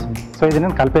సాఫ్ట్గా వస్తుంది. సో ఇది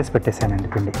నేను కలిపేసి పెట్టేసానండి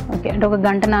పిండి. ఓకే, అంటే ఒక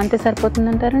గంట నానితే సరిపోతుంది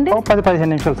అంటారండి? 10-15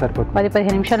 నిమిషాలు సరిపోతుంది.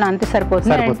 10-15 నిమిషాలు నానితే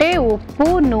సరిపోతుంది. అంటే ఉప్పు,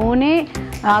 నూనె,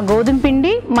 గోధుమ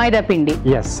పిండి, మైదా పిండి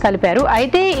కలిపారు.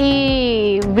 అయితే ఈ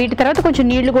వీటి తర్వాత కొంచెం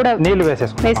నీళ్లు కూడా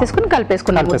వేసేసుకుని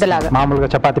కలిపేసుకున్నాం ముద్దలాగా. మామూలుగా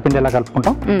చపాతీ పిండి ఎలా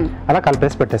కలుపుకుంటాం అలా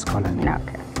కలిపేసి పెట్టేసుకోవాలండి.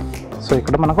 సో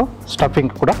ఇక్కడ మనకు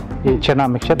స్టఫింగ్ కూడా ఈ చెనా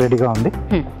మిక్చర్ రెడీగా ఉంది.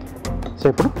 సో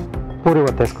ఇప్పుడు పూరి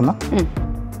వత్తేసుకుందాం.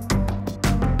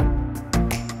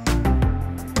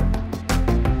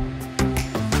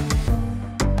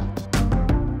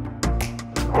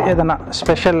 ఏదైనా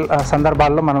స్పెషల్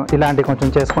సందర్భాల్లో మనం ఇలాంటి కొంచెం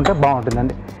చేసుకుంటే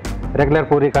బాగుంటుందండి. రెగ్యులర్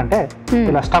పూరి కంటే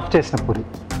ఇలా స్టఫ్ చేసిన పూరి.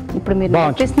 ఇప్పుడు మీరు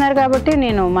చేస్తున్నారు కాబట్టి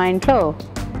నేను మా ఇంట్లో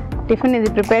టిఫిన్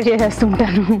ఇది ప్రిపేర్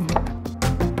చేసేస్తుంటాను.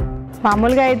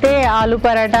 మామూలుగా అయితే ఆలు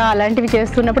పరాటా అలాంటివి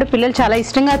చేస్తున్నప్పుడు పిల్లలు చాలా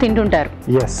ఇష్టంగా తింటుంటారు.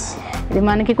 ఇది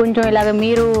మనకి కొంచెం ఇలాగ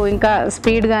మీరు ఇంకా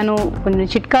స్పీడ్గాను కొంచెం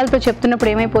చిట్కాలతో చెప్తున్నప్పుడు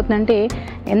ఏమైపోతుందంటే,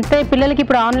 ఎంత పిల్లలకి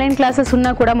ఇప్పుడు ఆన్లైన్ క్లాసెస్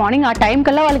ఉన్నా కూడా మార్నింగ్ ఆ టైం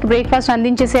కల్లా వాళ్ళకి బ్రేక్ఫాస్ట్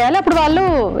అందించేసేయాలి. అప్పుడు వాళ్ళు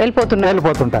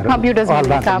వెళ్ళిపోతుంటారు కంప్యూటర్స్.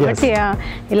 కాబట్టి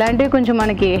ఇలాంటివి కొంచెం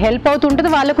మనకి హెల్ప్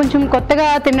అవుతుంటుంది. వాళ్ళకి కొంచెం కొత్తగా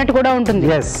తిన్నట్టు కూడా ఉంటుంది.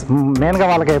 మెయిన్గా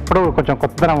వాళ్ళకి ఎప్పుడు కొంచెం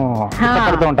కొత్తదనం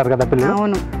ఉంటారు కదా పిల్లలు.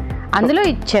 అవును, అందులో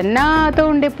ఈ చెన్నాతో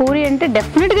ఉండే పూరి అంటే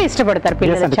డెఫినెట్ గా ఇష్టపడతారు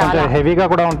పిల్లలు. చాలా హెవీగా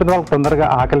కూడా ఉంటుంది, వాళ్ళకి తొందరగా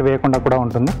ఆకలి వేయకుండా కూడా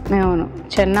ఉంటుంది. అవును,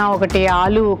 చెన్నా ఒకటి,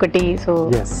 ఆలు ఒకటి, సో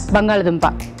బంగాళదుంప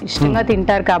ఇష్టంగా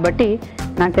తింటారు. కాబట్టి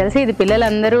నాకు తెలిసి ఇది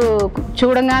పిల్లలందరూ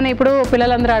చూడంగానే, ఇప్పుడు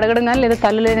పిల్లలందరూ అడగడం కానీ లేదా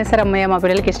తల్లులైనా సరే అమ్మయ్య మా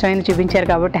పిల్లలకి ఇష్టమైనది చూపించారు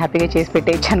కాబట్టి హ్యాపీగా చేసి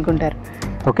పెట్టేయచ్చు అనుకుంటారు.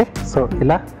 ఓకే, సో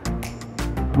ఇలా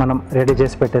మనం రెడీ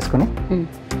చేసి పెట్టేసుకుని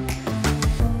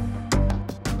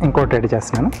ఇంకోటి రెడీ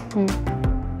చేస్తున్నాను.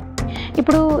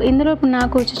 ఇప్పుడు ఇందులో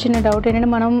నాకు చిన్న డౌట్ ఏంటంటే,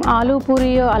 మనం ఆలు పూరి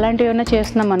అలాంటివి ఏమైనా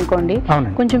చేస్తున్నాం అనుకోండి,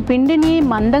 కొంచెం పిండిని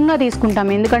మందంగా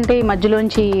తీసుకుంటాం ఎందుకంటే ఈ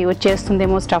మధ్యలోంచి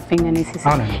వచ్చేస్తుందేమో స్టఫింగ్ అనేసి.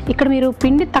 ఇక్కడ మీరు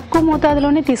పిండి తక్కువ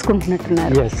మోతాదులోనే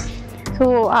తీసుకుంటున్నట్టున్నారు. సో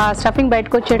ఆ స్టఫింగ్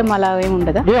బయటకు వచ్చేయడం అలా ఏమి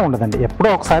ఉండదా? ఉండదండి. ఎప్పుడో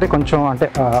ఒకసారి కొంచెం అంటే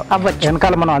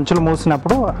వెనకాల మనం అంచులు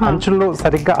మూసినప్పుడు అంచులు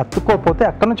సరిగ్గా అతుక్కోపోతే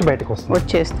అక్కడ నుంచి బయటకు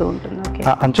వచ్చేస్తూ ఉంటుంది.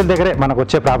 అంచుల దగ్గరే మనకు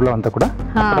వచ్చే ప్రాబ్లం అంతా కూడా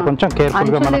కొంచెం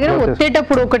కేర్ఫుల్ గా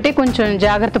వచ్చేటప్పుడు ఒకటి కొంచెం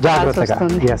జాగ్రత్తగా.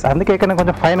 అందుకే ఇక్కడ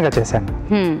కొంచెం ఫైన్ గా చేశాను.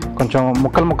 కొంచెం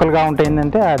ముక్కలుగా ఉంటే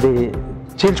ఏంటంటే అది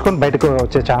చీల్చుకొని బయటకు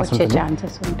వచ్చే ఛాన్స్ ఉంటుంది.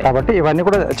 కాబట్టి ఇవన్నీ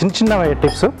కూడా చిన్న చిన్న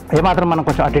టిప్స్. ఏమాత్రం మనం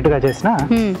కొంచెం అటు ఇటుగా చేసినా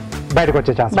బయటకు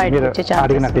వచ్చే ఛాన్స్. మీరు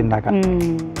అడిగినట్టు ఇందాక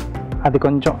అది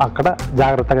కొంచెం అక్కడ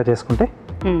జాగ్రత్తగా చేసుకుంటే.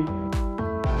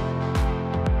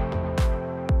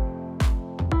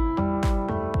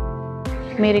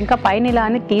 మీరు ఇంకా పైన ఇలా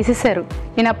అని తీసేశారు.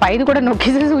 నేను ఆ పైది కూడా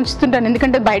నొక్కేసేసి ఉంచుతుంటాను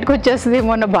ఎందుకంటే బయటకు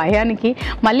వచ్చేస్తుందేమో అన్న భయానికి.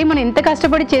 మళ్ళీ మనం ఎంత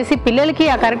కష్టపడి చేసి పిల్లలకి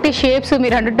ఆ కరెక్ట్ షేప్స్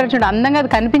మీరు అంటుంటారు చూడండి, అందంగా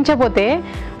అది కనిపించకపోతే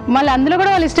మళ్ళీ అందులో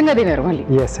కూడా వాళ్ళు ఇష్టంగా తినరు. మళ్ళీ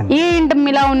ఏంటి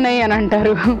ఇలా ఉన్నాయి అని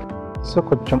అంటారు. సో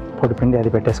కొంచెం పొడి పిండి అది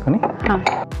పెట్టేసుకుని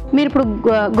మీరు ఇప్పుడు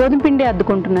గోధుమ పిండి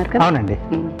అద్దుకుంటున్నారు కదా? అవునండి,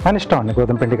 మన ఇష్టం అండి.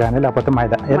 గోధుమ పిండి కానీ లేకపోతే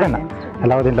మైదా ఏదైనా,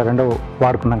 ఎలా దీంట్లో రెండు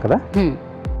వాడుకున్నాం కదా.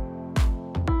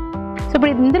 సో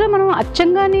ఇప్పుడు ఇందులో మనం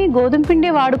అచ్చంగానే గోధుమ పిండి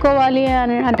వాడుకోవాలి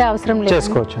అని అంటే అవసరం లేదు,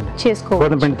 చేసుకోవచ్చు అండి.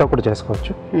 గోధుమ పిండితో కూడా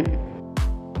చేసుకోవచ్చు.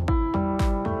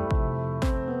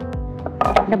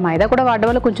 అంటే మైదా కూడా వాడడం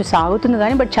వల్ల కొంచెం సాగుతుంది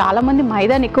కానీ, బట్ చాలా మంది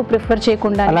మైదాని ఎక్కువ ప్రిఫర్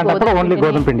చేయకుండా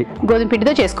గోధుమ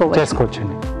పిండితో చేసుకోవచ్చు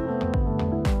అండి.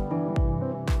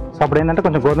 సో అప్పుడు ఏంటంటే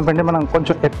కొంచెం గోధుమ పిండి మనం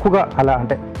కొంచెం ఎక్కువగా అలా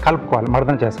అంటే కలుపుకోవాలి,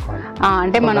 మర్దన చేసుకోవాలి.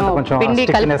 అంటే మనం పిండి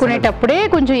కలుపుకునేటప్పుడే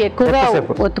కొంచెం ఎక్కువగా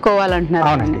ఒత్తుకోవాలంటున్నారు.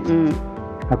 అవునండి.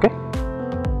 ఓకే,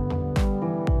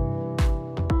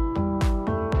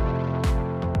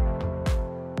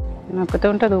 నొక్కుతూ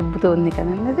ఉంటుంది, ఉబ్బుతుంది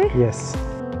కదండి అది.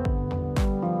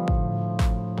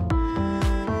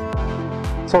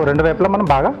 సో రెండు వైపులా మనం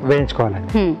బాగా వేయించుకోవాలండి.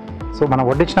 సో మనం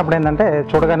వడ్డించినప్పుడు ఏంటంటే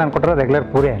చూడగానే అనుకుంటారు రెగ్యులర్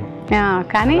పూరి అని,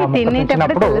 కానీ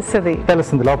తినేటప్పుడు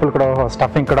తెలుస్తుంది లోపల కూడా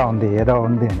స్టఫింగ్ కూడా ఉంది, ఏదో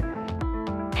ఉంది అని.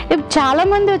 చాలా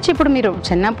మంది వచ్చి ఇప్పుడు మీరు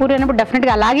చెన్నా పూరి అన్నప్పుడు డెఫినెట్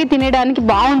గా అలాగే తినడానికి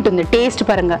బాగుంటుంది టేస్ట్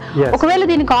పరంగా. ఒకవేళ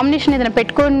దీని కాంబినేషన్ ఏదైనా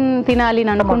పెట్టుకొని తినాలి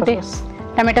అని అనుకుంటే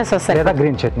టమాటో సాస్ లేదా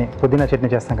గ్రీన్ చట్నీ, పుదీనా చట్నీ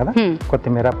చేస్తాం కదా,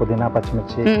 కొత్తిమీర, పుదీనా,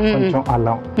 పచ్చిమిర్చి, కొంచెం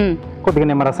అల్లం, కొద్దిగా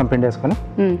నిమ్మరసం పిండి వేసుకొని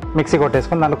మిక్సీ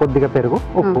కొట్టేసుకొని దాంట్లో కొద్దిగా పెరుగు,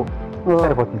 ఉప్పు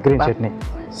సరిపోతుంది. Green chutney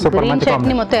super. Green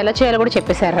chutney మొత్తం ఎలా చేయాలో కూడా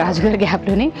చెప్పేశారు రాజుగారి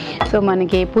గ్యాప్లోని. సో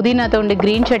మనకి పుదీనాతో ఉండే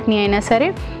గ్రీన్ చట్నీ అయినా సరే,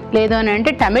 లేదు అని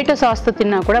అంటే టమాటో సాస్తో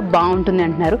తిన్నా కూడా బాగుంటుంది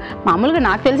అంటున్నారు. మామూలుగా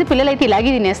నాకు తెలిసి పిల్లలు అయితే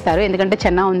ఇలాగే తినేస్తారు ఎందుకంటే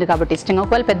చెన్నా ఉంది కాబట్టి ఇష్టంగా.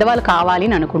 ఒకవేళ పెద్దవాళ్ళు కావాలి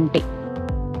అని అనుకుంటే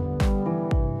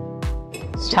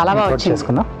చాలా బాగా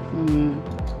చేసుకుందాం.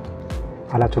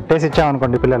 అలా చుట్టేసి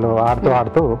ఇచ్చామనుకోండి పిల్లలు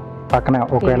ఆడుతూ పక్కన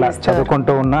ఒకవేళ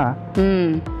చదువుకుంటూ ఉన్నా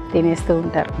తినేస్తూ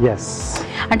ఉంటారు.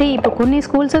 అంటే ఇప్పుడు కొన్ని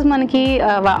స్కూల్స్ మనకి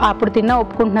అప్పుడు తిన్నా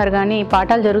ఒప్పుకుంటున్నారు కానీ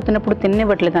పాఠాలు జరుగుతున్నప్పుడు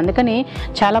తినివ్వట్లేదు. అందుకని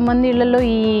చాలా మంది ఇళ్లలో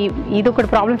ఇది ఒకటి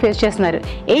ప్రాబ్లం ఫేస్ చేస్తున్నారు.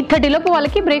 8:30 లోపు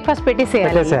వాళ్ళకి బ్రేక్ఫాస్ట్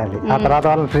పెట్టేసేయాలి.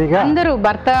 అందరూ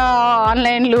భర్త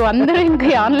ఆన్లైన్లు అందరూ ఇంకా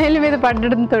ఆన్లైన్ల మీద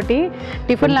పడడంతో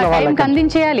టిఫిన్ టైంకి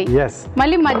అందించేయాలి.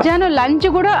 మళ్ళీ మధ్యాహ్నం లంచ్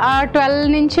కూడా 12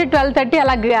 నుంచి 12:30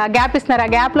 అలా గ్యాప్ ఇస్తున్నారు.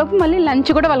 ఆ గ్యాప్ లోపు మళ్ళీ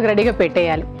లంచ్ కూడా వాళ్ళకి రెడీగా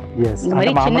పెట్టేయాలి.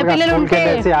 మరి చిన్న పిల్లలు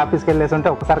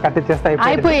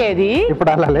అయిపోయేది.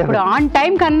 ఇప్పుడు ఆన్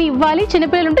టైం కన్నీ ఇవ్వాలి,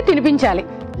 చిన్నపిల్లలు ఉంటే తినిపించాలి.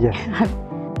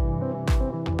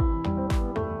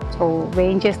 సో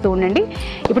వేయించేస్తూ ఉండండి.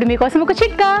 ఇప్పుడు మీకోసం ఒక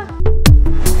చిట్కా.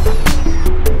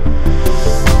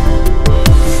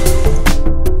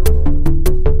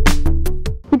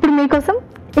 ఇప్పుడు మీకోసం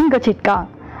ఇంకో చిట్కా.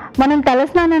 మనం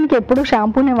తలస్నానానికి ఎప్పుడు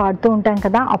షాంపూనే వాడుతూ ఉంటాం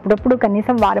కదా, అప్పుడప్పుడు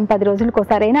కనీసం వారం 10 రోజులకు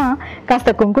ఒకసారైనా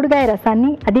కాస్త కుంకుడుకాయ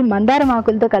రసాన్ని అది మందారం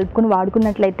ఆకులతో కలుపుకుని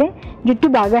వాడుకున్నట్లయితే జుట్టు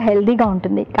బాగా హెల్దీగా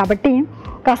ఉంటుంది. కాబట్టి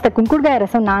కాస్త కుంకుడుకాయ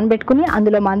రసం నానబెట్టుకుని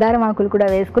అందులో మందారం ఆకులు కూడా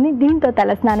వేసుకుని దీంతో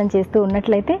తలస్నానం చేస్తూ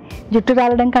ఉన్నట్లయితే జుట్టు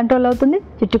రాలడం కంట్రోల్ అవుతుంది,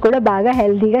 జుట్టు కూడా బాగా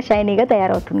హెల్దీగా షైనీగా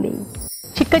తయారవుతుంది.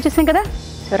 చిట్కా చూసాం కదా.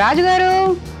 సో రాజుగారు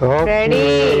రెడీ.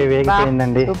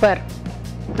 సూపర్.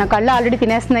 నా కళ్ళు ఆల్రెడీ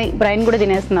తినేస్తున్నాయి, బ్రైన్ కూడా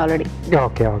తినేస్తుంది ఆల్రెడీ.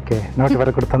 ఓకే ఓకే, నోటి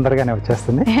వరకు తొందరగానే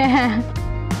వచ్చేస్తుంది.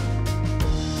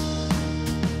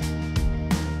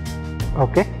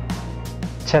 Okay,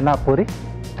 Chenna puri.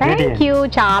 Thank you.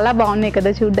 చాలా బాగున్నాయి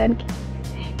కదా చూడడానికి.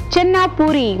 చెన్నా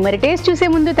పూరి. మరి టేస్ట్ చూసే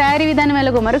ముందు తయారీ విధానం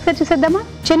ఎలాగో మరొకసారి చూసేద్దామా.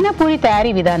 చెన్నా పూరి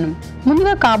తయారీ విధానం.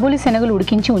 ముందుగా కాబూలి శనగలు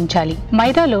ఉడికించి ఉంచాలి.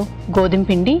 మైదాలో గోధుమ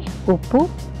పిండి, ఉప్పు,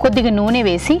 కొద్దిగా నూనె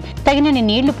వేసి తగినన్ని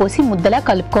నీళ్లు పోసి ముద్దలా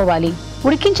కలుపుకోవాలి.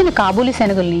 ఉడికించిన కాబూలి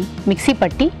శనగల్ని మిక్సీ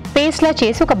పట్టి పేస్ట్లా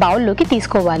చేసి ఒక బౌల్లోకి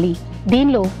తీసుకోవాలి.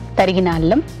 దీనిలో తరిగిన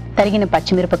అల్లం, తరిగిన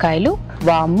పచ్చిమిరపకాయలు,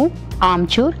 వాము,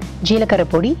 ఆమ్చూర్, జీలకర్ర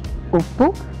పొడి, ఉప్పు,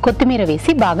 కొత్తిమీర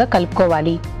వేసి బాగా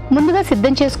కలుపుకోవాలి. ముందుగా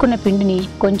సిద్ధం చేసుకున్న పిండిని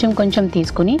కొంచెం కొంచెం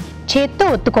తీసుకుని చేత్తో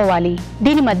ఒత్తుకోవాలి.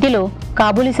 దీని మధ్యలో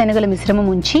కాబూలి శనగల మిశ్రమం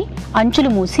ఉంచి అంచులు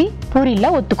మూసి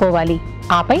పూరిల్లా ఒత్తుకోవాలి.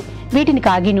 ఆపై వీటిని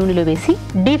కాగి నూనెలో వేసి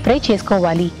డీప్ ఫ్రై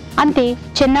చేసుకోవాలి. అంతే,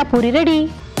 చెన్నా పూరి రెడీ.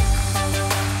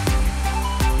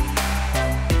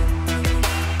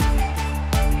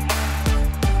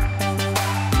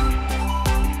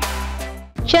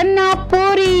 చెన్నా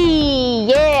పూరి.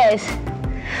 ఎస్,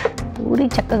 పూరి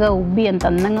చక్కగా ఉబ్బి ఎంత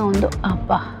అందంగా ఉందో.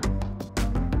 అబ్బా,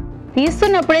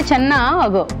 తీస్తున్నప్పుడే చెన్నా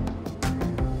అగో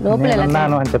లోపల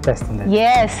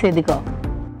ఎస్ ఇదిగో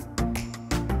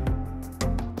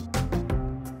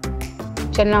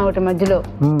చెన్నా ఒకటి మధ్యలో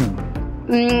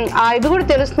ఇది కూడా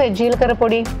తెలుస్తుంది. జీలకర్ర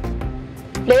పొడి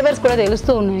ఫ్లేవర్స్ కూడా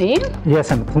తెలుస్తూ ఉన్నాయి.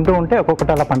 తింటూ ఉంటే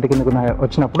ఒక్కొక్కటి అలా పంట కింద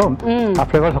వచ్చినప్పుడు ఆ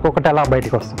ఫ్లేవర్స్ ఒక్కొక్కటి అలా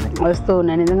బయటకు వస్తూ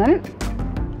ఉన్నాయి. నిజంగానే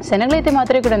శనగలు అయితే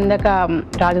మాత్రం ఇక్కడ ఇందాక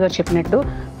రాజుగారు చెప్పినట్టు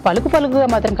పలుకు పలుకుగా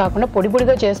మాత్రం కాకుండా పొడి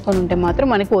పొడిగా చేసుకొని ఉంటే మాత్రం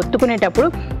మనకి ఒత్తుకునేటప్పుడు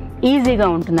ఈజీగా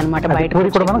ఉంటుంది అనమాట. బయట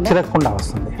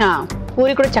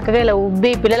పూరి కూడా చక్కగా ఇలా ఉబ్బి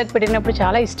పిల్లలకు పెట్టినప్పుడు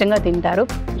చాలా ఇష్టంగా తింటారు.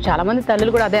 చాలా మంది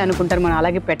తల్లులు కూడా అదే అనుకుంటారు మనం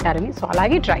అలాగే పెట్టారని. సో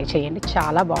అలాగే ట్రై చేయండి,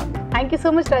 చాలా బాగుంది. థ్యాంక్ యూ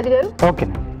సో మచ్ రాజు గారు. ఓకే,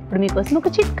 ఇప్పుడు మీకోసం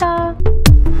ఒక చిట్కా.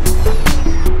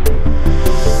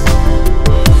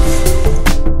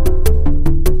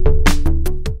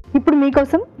 ఇప్పుడు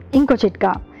మీకోసం ఇంకో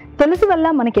చిట్కా. తులసి వల్ల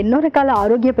మనకి ఎన్నో రకాల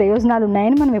ఆరోగ్య ప్రయోజనాలు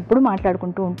ఉన్నాయని మనం ఎప్పుడూ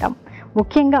మాట్లాడుకుంటూ ఉంటాం.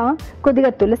 ముఖ్యంగా కొద్దిగా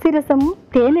తులసి రసం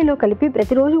తేనెలో కలిపి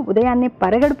ప్రతిరోజు ఉదయాన్నే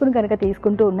పరగడుపును కనుక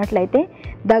తీసుకుంటూ ఉన్నట్లయితే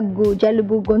దగ్గు,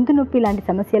 జలుబు, గొంతు నొప్పి లాంటి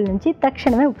సమస్యల నుంచి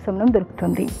తక్షణమే ఉపశమనం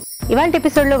దొరుకుతుంది. ఇవాళ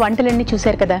ఎపిసోడ్లో వంటలన్నీ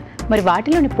చూశారు కదా, మరి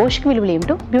వాటిలోని పోషక విలువలు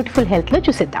ఏమిటో బ్యూటిఫుల్ హెల్త్లో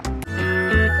చూసేద్దాం.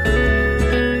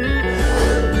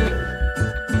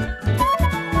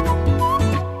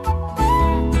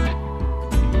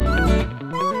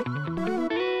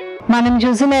 మనం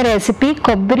చూసిన రెసిపీ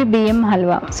కొబ్బరి బియ్యం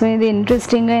హల్వా. సో ఇది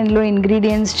ఇంట్రెస్టింగ్గా ఇందులో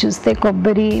ఇంగ్రీడియంట్స్ చూస్తే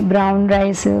కొబ్బరి, బ్రౌన్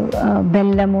రైస్,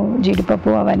 బెల్లము,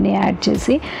 జీడిపప్పు అవన్నీ యాడ్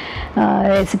చేసి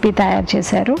రెసిపీ తయారు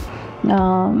చేశారు.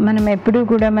 మనం ఎప్పుడూ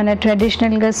కూడా మన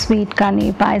ట్రెడిషనల్గా స్వీట్ కానీ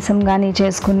పాయసం కానీ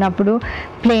చేసుకున్నప్పుడు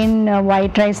ప్లెయిన్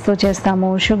వైట్ రైస్తో చేస్తాము,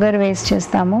 షుగర్ వేస్ట్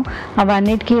చేస్తాము.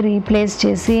 అవన్నిటికీ రీప్లేస్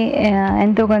చేసి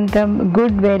ఎంతో కొంత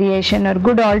good variation are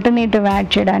good alternative add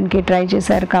చేయడానికి ట్రై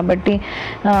చేశారు. కాబట్టి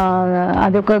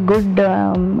అదొక గుడ్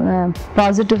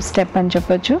పాజిటివ్ స్టెప్ అని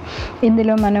చెప్పొచ్చు.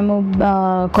 ఇందులో మనము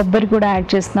కొబ్బరి కూడా యాడ్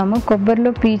చేస్తున్నాము.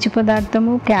 కొబ్బరిలో పీచు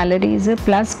పదార్థము, క్యాలరీస్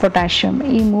ప్లస్ పొటాషియం,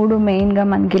 ఈ మూడు మెయిన్గా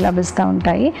మనకి లభిస్తూ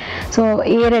ఉంటాయి. సో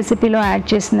ఏ రెసిపీలో యాడ్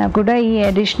చేసినా కూడా ఈ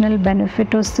అడిషనల్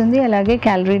బెనిఫిట్ వస్తుంది, అలాగే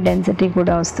క్యాలరీ డెన్సిటీ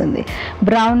కూడా వస్తుంది.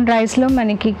 బ్రౌన్ రైస్లో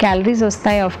మనకి క్యాలరీస్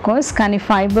వస్తాయి ఆఫ్ కోర్స్, కానీ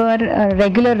ఫైబర్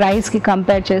రెగ్యులర్ రైస్కి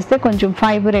కంపేర్ చేస్తే కొంచెం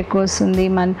ఫైబర్ ఎక్కువ వస్తుంది.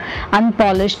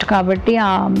 అన్పాలిష్డ్ కాబట్టి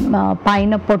ఆ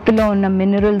పైన పొట్టులో ఉన్న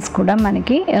మినరల్స్ కూడా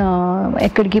మనకి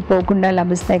ఎక్కడికి పోకుండా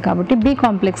లభిస్తాయి, కాబట్టి బి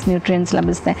కాంప్లెక్స్ న్యూట్రియంట్స్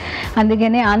లభిస్తాయి.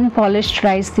 అందుకనే అన్పాలిష్డ్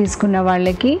రైస్ తీసుకున్న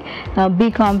వాళ్ళకి బి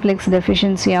కాంప్లెక్స్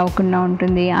డెఫిషియన్సీ అవ్వకుండా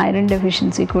ఉంటుంది, ఐరన్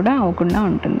డెఫిషియన్సీ కూడా అవ్వకుండా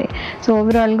ఉంటుంది. సో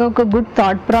ఓవరాల్గా ఒక గుడ్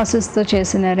థాట్ ప్రాసెస్తో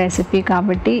చేసిన రెసిపీ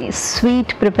కాబట్టి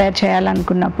స్వీట్ ప్రిపేర్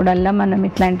చేయాలనుకున్నప్పుడల్లా మనం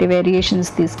ఇట్లాంటి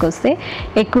వేరియేషన్స్ తీసుకొస్తే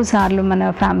ఎక్కువ సార్లు మన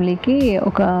ఫ్యామిలీకి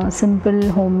ఒక సింపుల్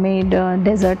హోమ్ మేడ్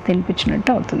డెజర్ట్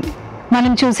తినిపించినట్టు అవుతుంది.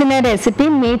 మనం చూసిన రెసిపీ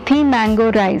మేథీ మ్యాంగో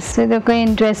రైస్. ఇది ఒక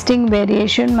ఇంట్రెస్టింగ్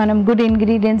వేరియేషన్. మనం గుడ్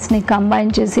ఇంగ్రీడియంట్స్ని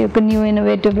కంబైన్ చేసి ఒక న్యూ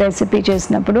ఇన్నోవేటివ్ రెసిపీ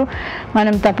చేసినప్పుడు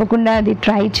మనం తప్పకుండా అది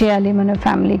ట్రై చేయాలి, మన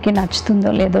ఫ్యామిలీకి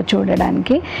నచ్చుతుందో లేదో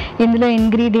చూడడానికి. ఇందులో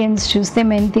ఇంగ్రీడియంట్స్ చూస్తే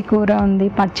మెంతి కూర ఉంది,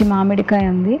 పచ్చి మామిడికాయ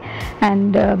ఉంది,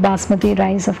 and basmati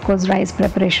rice of course rice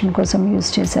preparation కోసం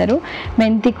యూస్ చేశారు.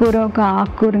 మెంతి కూర ఒక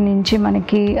ఆకుకూర నుంచి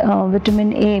మనకి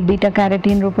విటమిన్ ఏ బీటా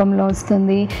క్యారటీన్ రూపంలో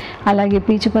వస్తుంది, అలాగే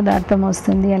పీచు పదార్థం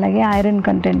వస్తుంది, అలాగే ఐరన్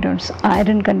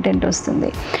కంటెంట్ వస్తుంది.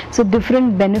 సో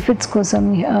డిఫరెంట్ బెనిఫిట్స్ కోసం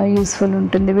యూస్ఫుల్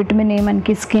ఉంటుంది. విటమిన్ ఏ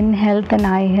మనకి skin health and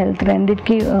I health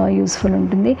రెండింటికి యూస్ఫుల్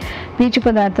ఉంటుంది. పీచు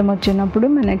పదార్థం వచ్చినప్పుడు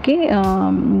మనకి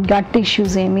గట్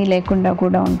ఇష్యూస్ ఏమీ లేకుండా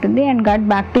కూడా ఉంటుంది, అండ్ గట్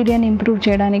బ్యాక్టీరియాని ఇంప్రూవ్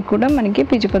చేయడానికి కూడా మనకి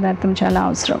పీచు పదార్థం చాలా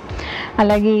అవసరం.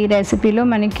 అలాగే ఈ రెసిపీలో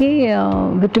మనకి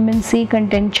విటమిన్ సి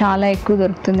కంటెంట్ చాలా ఎక్కువ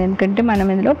దొరుకుతుంది, ఎందుకంటే మనం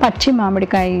ఇందులో పచ్చి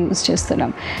మామిడికాయ యూస్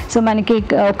చేస్తున్నాం. సో మనకి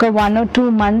ఒక 1 or 2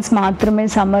 months మాత్రమే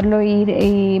సమ్మర్లో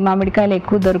ఈ మామిడికాయలు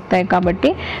ఎక్కువ దొరుకుతాయి, కాబట్టి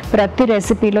ప్రతి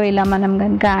రెసిపీలో ఇలా మనం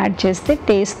కనుక యాడ్ చేస్తే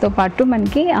టేస్ట్తో పాటు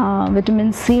మనకి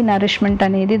విటమిన్ సి నరిష్మెంట్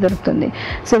అనేది దొరుకుతుంది.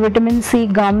 So vitamin C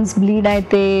gums bleed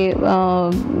అయితే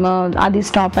అది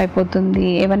స్టాప్ అయిపోతుంది,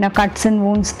 ఏమైనా కట్స్ అండ్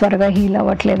వూండ్స్ త్వరగా హీల్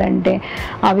అవ్వట్లేదంటే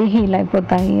అవి హీల్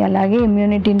అయిపోతాయి. అలాగే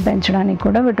ఇమ్యూనిటీని పెంచడానికి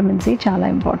కూడా విటమిన్ సి చాలా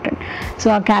ఇంపార్టెంట్. సో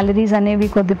ఆ క్యాలరీస్ అనేవి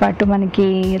కొద్దిపాటు మనకి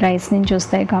రైస్ నుంచి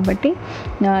వస్తాయి, కాబట్టి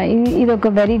ఇది ఒక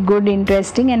very good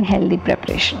interesting and healthy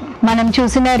preparation. మనం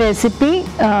చూసిన recipe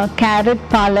carrot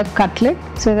palak cutlet.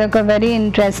 So ఇది ఒక వెరీ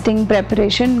ఇంట్రెస్టింగ్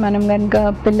ప్రిపరేషన్. మనం కనుక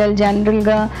పిల్లలు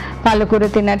జనరల్గా పాలకూర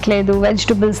తినట్లేదు,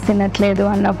 వెజిటబుల్స్ తినట్లేదు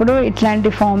అన్నప్పుడు ఇట్లాంటి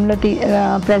ఫామ్లో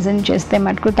ప్రజెంట్ చేస్తే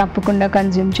మటుకు తప్పకుండా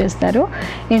కన్జ్యూమ్ చేస్తారు.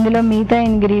 ఇందులో మిగతా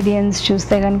ఇంగ్రీడియంట్స్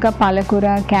చూస్తే కనుక పాలకూర,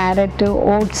 క్యారెట్,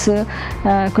 ఓట్స్,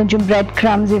 కొంచెం బ్రెడ్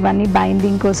క్రమ్స్ ఇవన్నీ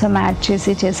బైండింగ్ కోసం యాడ్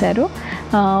చేసి చేశారు.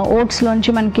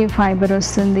 ఓట్స్లోంచి మనకి ఫైబర్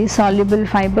వస్తుంది, soluble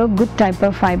fibre, good type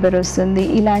of fibre వస్తుంది.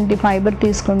 ఇలాంటి ఫైబర్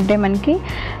తీసుకుంటే మనకి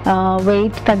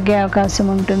వెయిట్ తగ్గే అవకాశం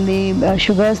ఉంటుంది,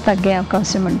 షుగర్స్ తగ్గే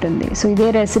అవకాశం ఉంటుంది. సో ఇదే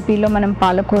రెసిపీలో మనం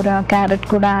పాలకూర, క్యారెట్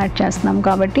కూడా యాడ్ చేస్తున్నాం,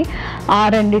 కాబట్టి ఆ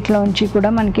రెండిట్లోంచి కూడా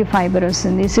మనకి ఫైబర్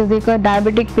వస్తుంది. సో ఇది ఒక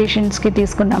డయాబెటిక్ పేషెంట్స్కి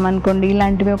తీసుకున్నాం అనుకోండి,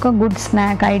 ఇలాంటివి ఒక good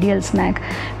snack, ideal snack.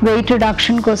 Weight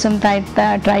reduction కోసం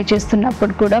ట్రై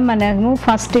చేస్తున్నప్పుడు కూడా మనము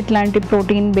ఫస్ట్ ఇట్లాంటి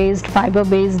protein based, fibre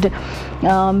based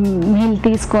meal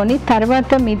తీసుకొని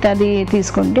తర్వాత మిగతాది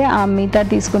తీసుకుంటే ఆ మిగతా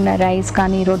తీసుకున్న రైస్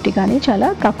కానీ రోటీ కానీ చాలా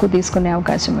తక్కువ తీసుకునే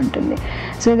అవకాశం ఉంటుంది.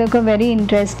 సో ఇది ఒక వెరీ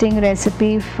ఇంట్రెస్టింగ్ రెసిపీ.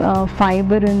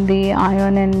 ఫైబర్ ఉంది,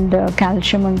 ఐరన్ అండ్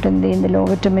కాల్షియం ఉంటుంది ఇందులో,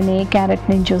 విటమిన్ ఏ క్యారెట్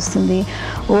నుంచి వస్తుంది,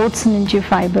 ఓట్స్ నుంచి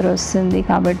ఫైబర్ వస్తుంది,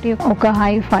 కాబట్టి ఒక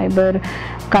హై ఫైబర్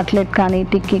కట్లెట్ కానీ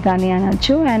టిక్కీ కానీ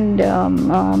అనొచ్చు. అండ్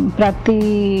ప్రతి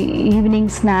ఈవినింగ్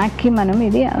స్నాక్కి మనం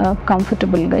ఇది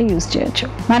కంఫర్టబుల్గా యూజ్ చేయొచ్చు.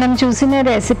 మనం చూసిన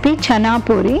రెసిపీ చనా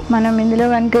పూరి. మనం ఇందులో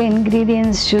కనుక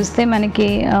ఇంగ్రీడియంట్స్ చూస్తే మనకి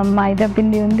మైదా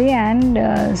పిండి ఉంది అండ్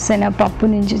శనగపప్పు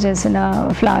నుంచి చేసిన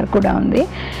ఫ్లవర్ కూడా ఉంది.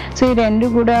 సో ఈ రెండు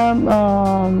కూడా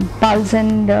పల్స్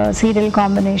అండ్ సీరియల్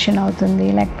కాంబినేషన్ అవుతుంది,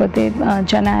 లేకపోతే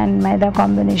చనా అండ్ మైదా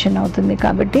కాంబినేషన్ అవుతుంది,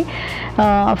 కాబట్టి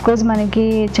అఫ్కోర్స్ మనకి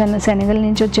శనగల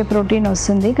నుంచి వచ్చే ప్రోటీన్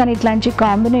వస్తుంది, కానీ ఇట్లాంటి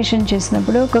కాంబినేషన్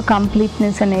చేసినప్పుడు ఒక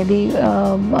కంప్లీట్నెస్ అనేది,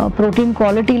 ప్రోటీన్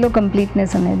క్వాలిటీలో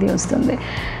కంప్లీట్నెస్ అనేది వస్తుంది.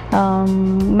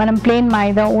 మనం ప్లెయిన్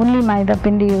మైదా, ఓన్లీ మైదా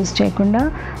పిండి యూజ్ చేయకుండా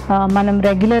మనం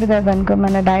రెగ్యులర్గా కనుక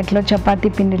మన డైట్లో చపాతీ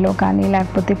పిండిలో కానీ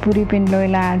లేకపోతే పూరి పిండిలో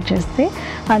ఇలా యాడ్ చేస్తే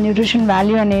ఆ న్యూట్రిషన్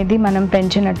వాల్యూ అనేది మనం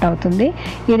పెంచినట్టు అవుతుంది.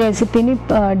 ఈ రెసిపీని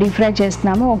డీప్ ఫ్రై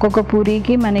చేస్తున్నాము. ఒక్కొక్క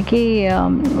పూరికి మనకి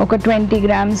ఒక 20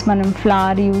 grams మనం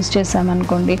ఫ్లవర్ యూజ్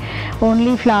చేసామనుకోండి,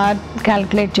 ఓన్లీ ఫ్లవర్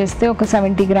క్యాల్కులేట్ చేస్తే ఒక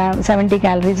 70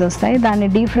 calories వస్తాయి. దాన్ని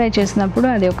డీప్ ఫ్రై చేసినప్పుడు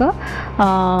అది ఒక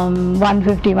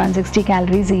 150-160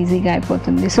 calories ఈజీగా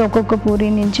అయిపోతుంది. సో ఒక్కొక్క పూరి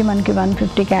నుంచి మనకి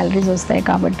 150 calories వస్తాయి,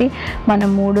 కాబట్టి మనం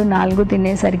 3-4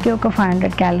 తినేసరికి ఒక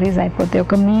 500 calories అయిపోతాయి.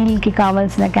 ఒక మీల్కి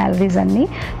కావాల్సిన క్యాలరీస్ అన్నీ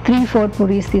 3-4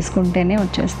 పూరీస్ తీసుకుంటేనే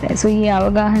వచ్చేస్తాయి. సో ఈ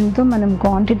అవగాహనతో మనం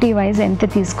క్వాంటిటీ వైజ్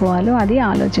ఎంత తీసుకోవాలో అది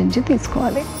ఆలోచించి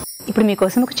తీసుకోవాలి. ఇప్పుడు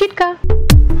మీకోసం ఒక చిట్కా.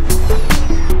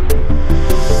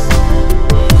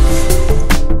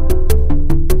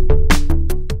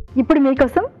 ఇప్పుడు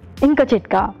మీకోసం ఇంకో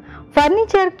చిట్కా.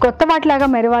 ఫర్నిచర్ కొత్త వాటిలాగా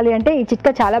మెరవాలి అంటే ఈ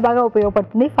చిట్కా చాలా బాగా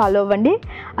ఉపయోగపడుతుంది, ఫాలో అవ్వండి.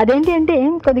 అదేంటి అంటే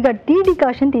కొద్దిగా టీ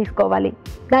డికాషన్ తీసుకోవాలి.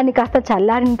 దాన్ని కాస్త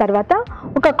చల్లారిన తర్వాత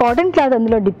ఒక కాటన్ క్లాత్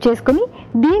అందులో డిప్ చేసుకుని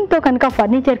దీంతో కనుక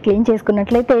ఫర్నిచర్ క్లీన్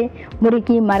చేసుకున్నట్లయితే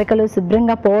మురికి మరకలు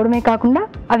శుభ్రంగా పోవడమే కాకుండా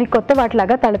అవి కొత్త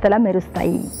వాటిలాగా తళతళ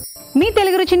మెరుస్తాయి. మీ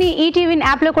తెలుగు రుచిని ఈటీవీ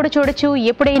యాప్లో కూడా చూడొచ్చు,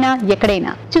 ఎప్పుడైనా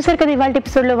ఎక్కడైనా. చూసారు కదా ఇవాళ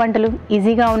ఎపిసోడ్లో వంటలు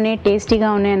ఈజీగా ఉన్నాయి, టేస్టీగా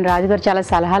ఉన్నాయి అని రాజుగారు చాలా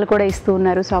సలహాలు కూడా ఇస్తూ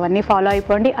ఉన్నారు. సో అవన్నీ ఫాలో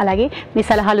అయిపోండి. అలాగే మీ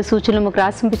సలహాలు సూచనలు మాకు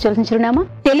రాసి పంపించాల్సిన చిరునామా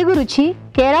తెలుగు రుచి,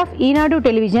 care of Eenadu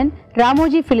television,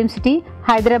 Ramoji film city,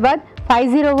 Hyderabad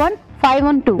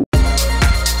 501512.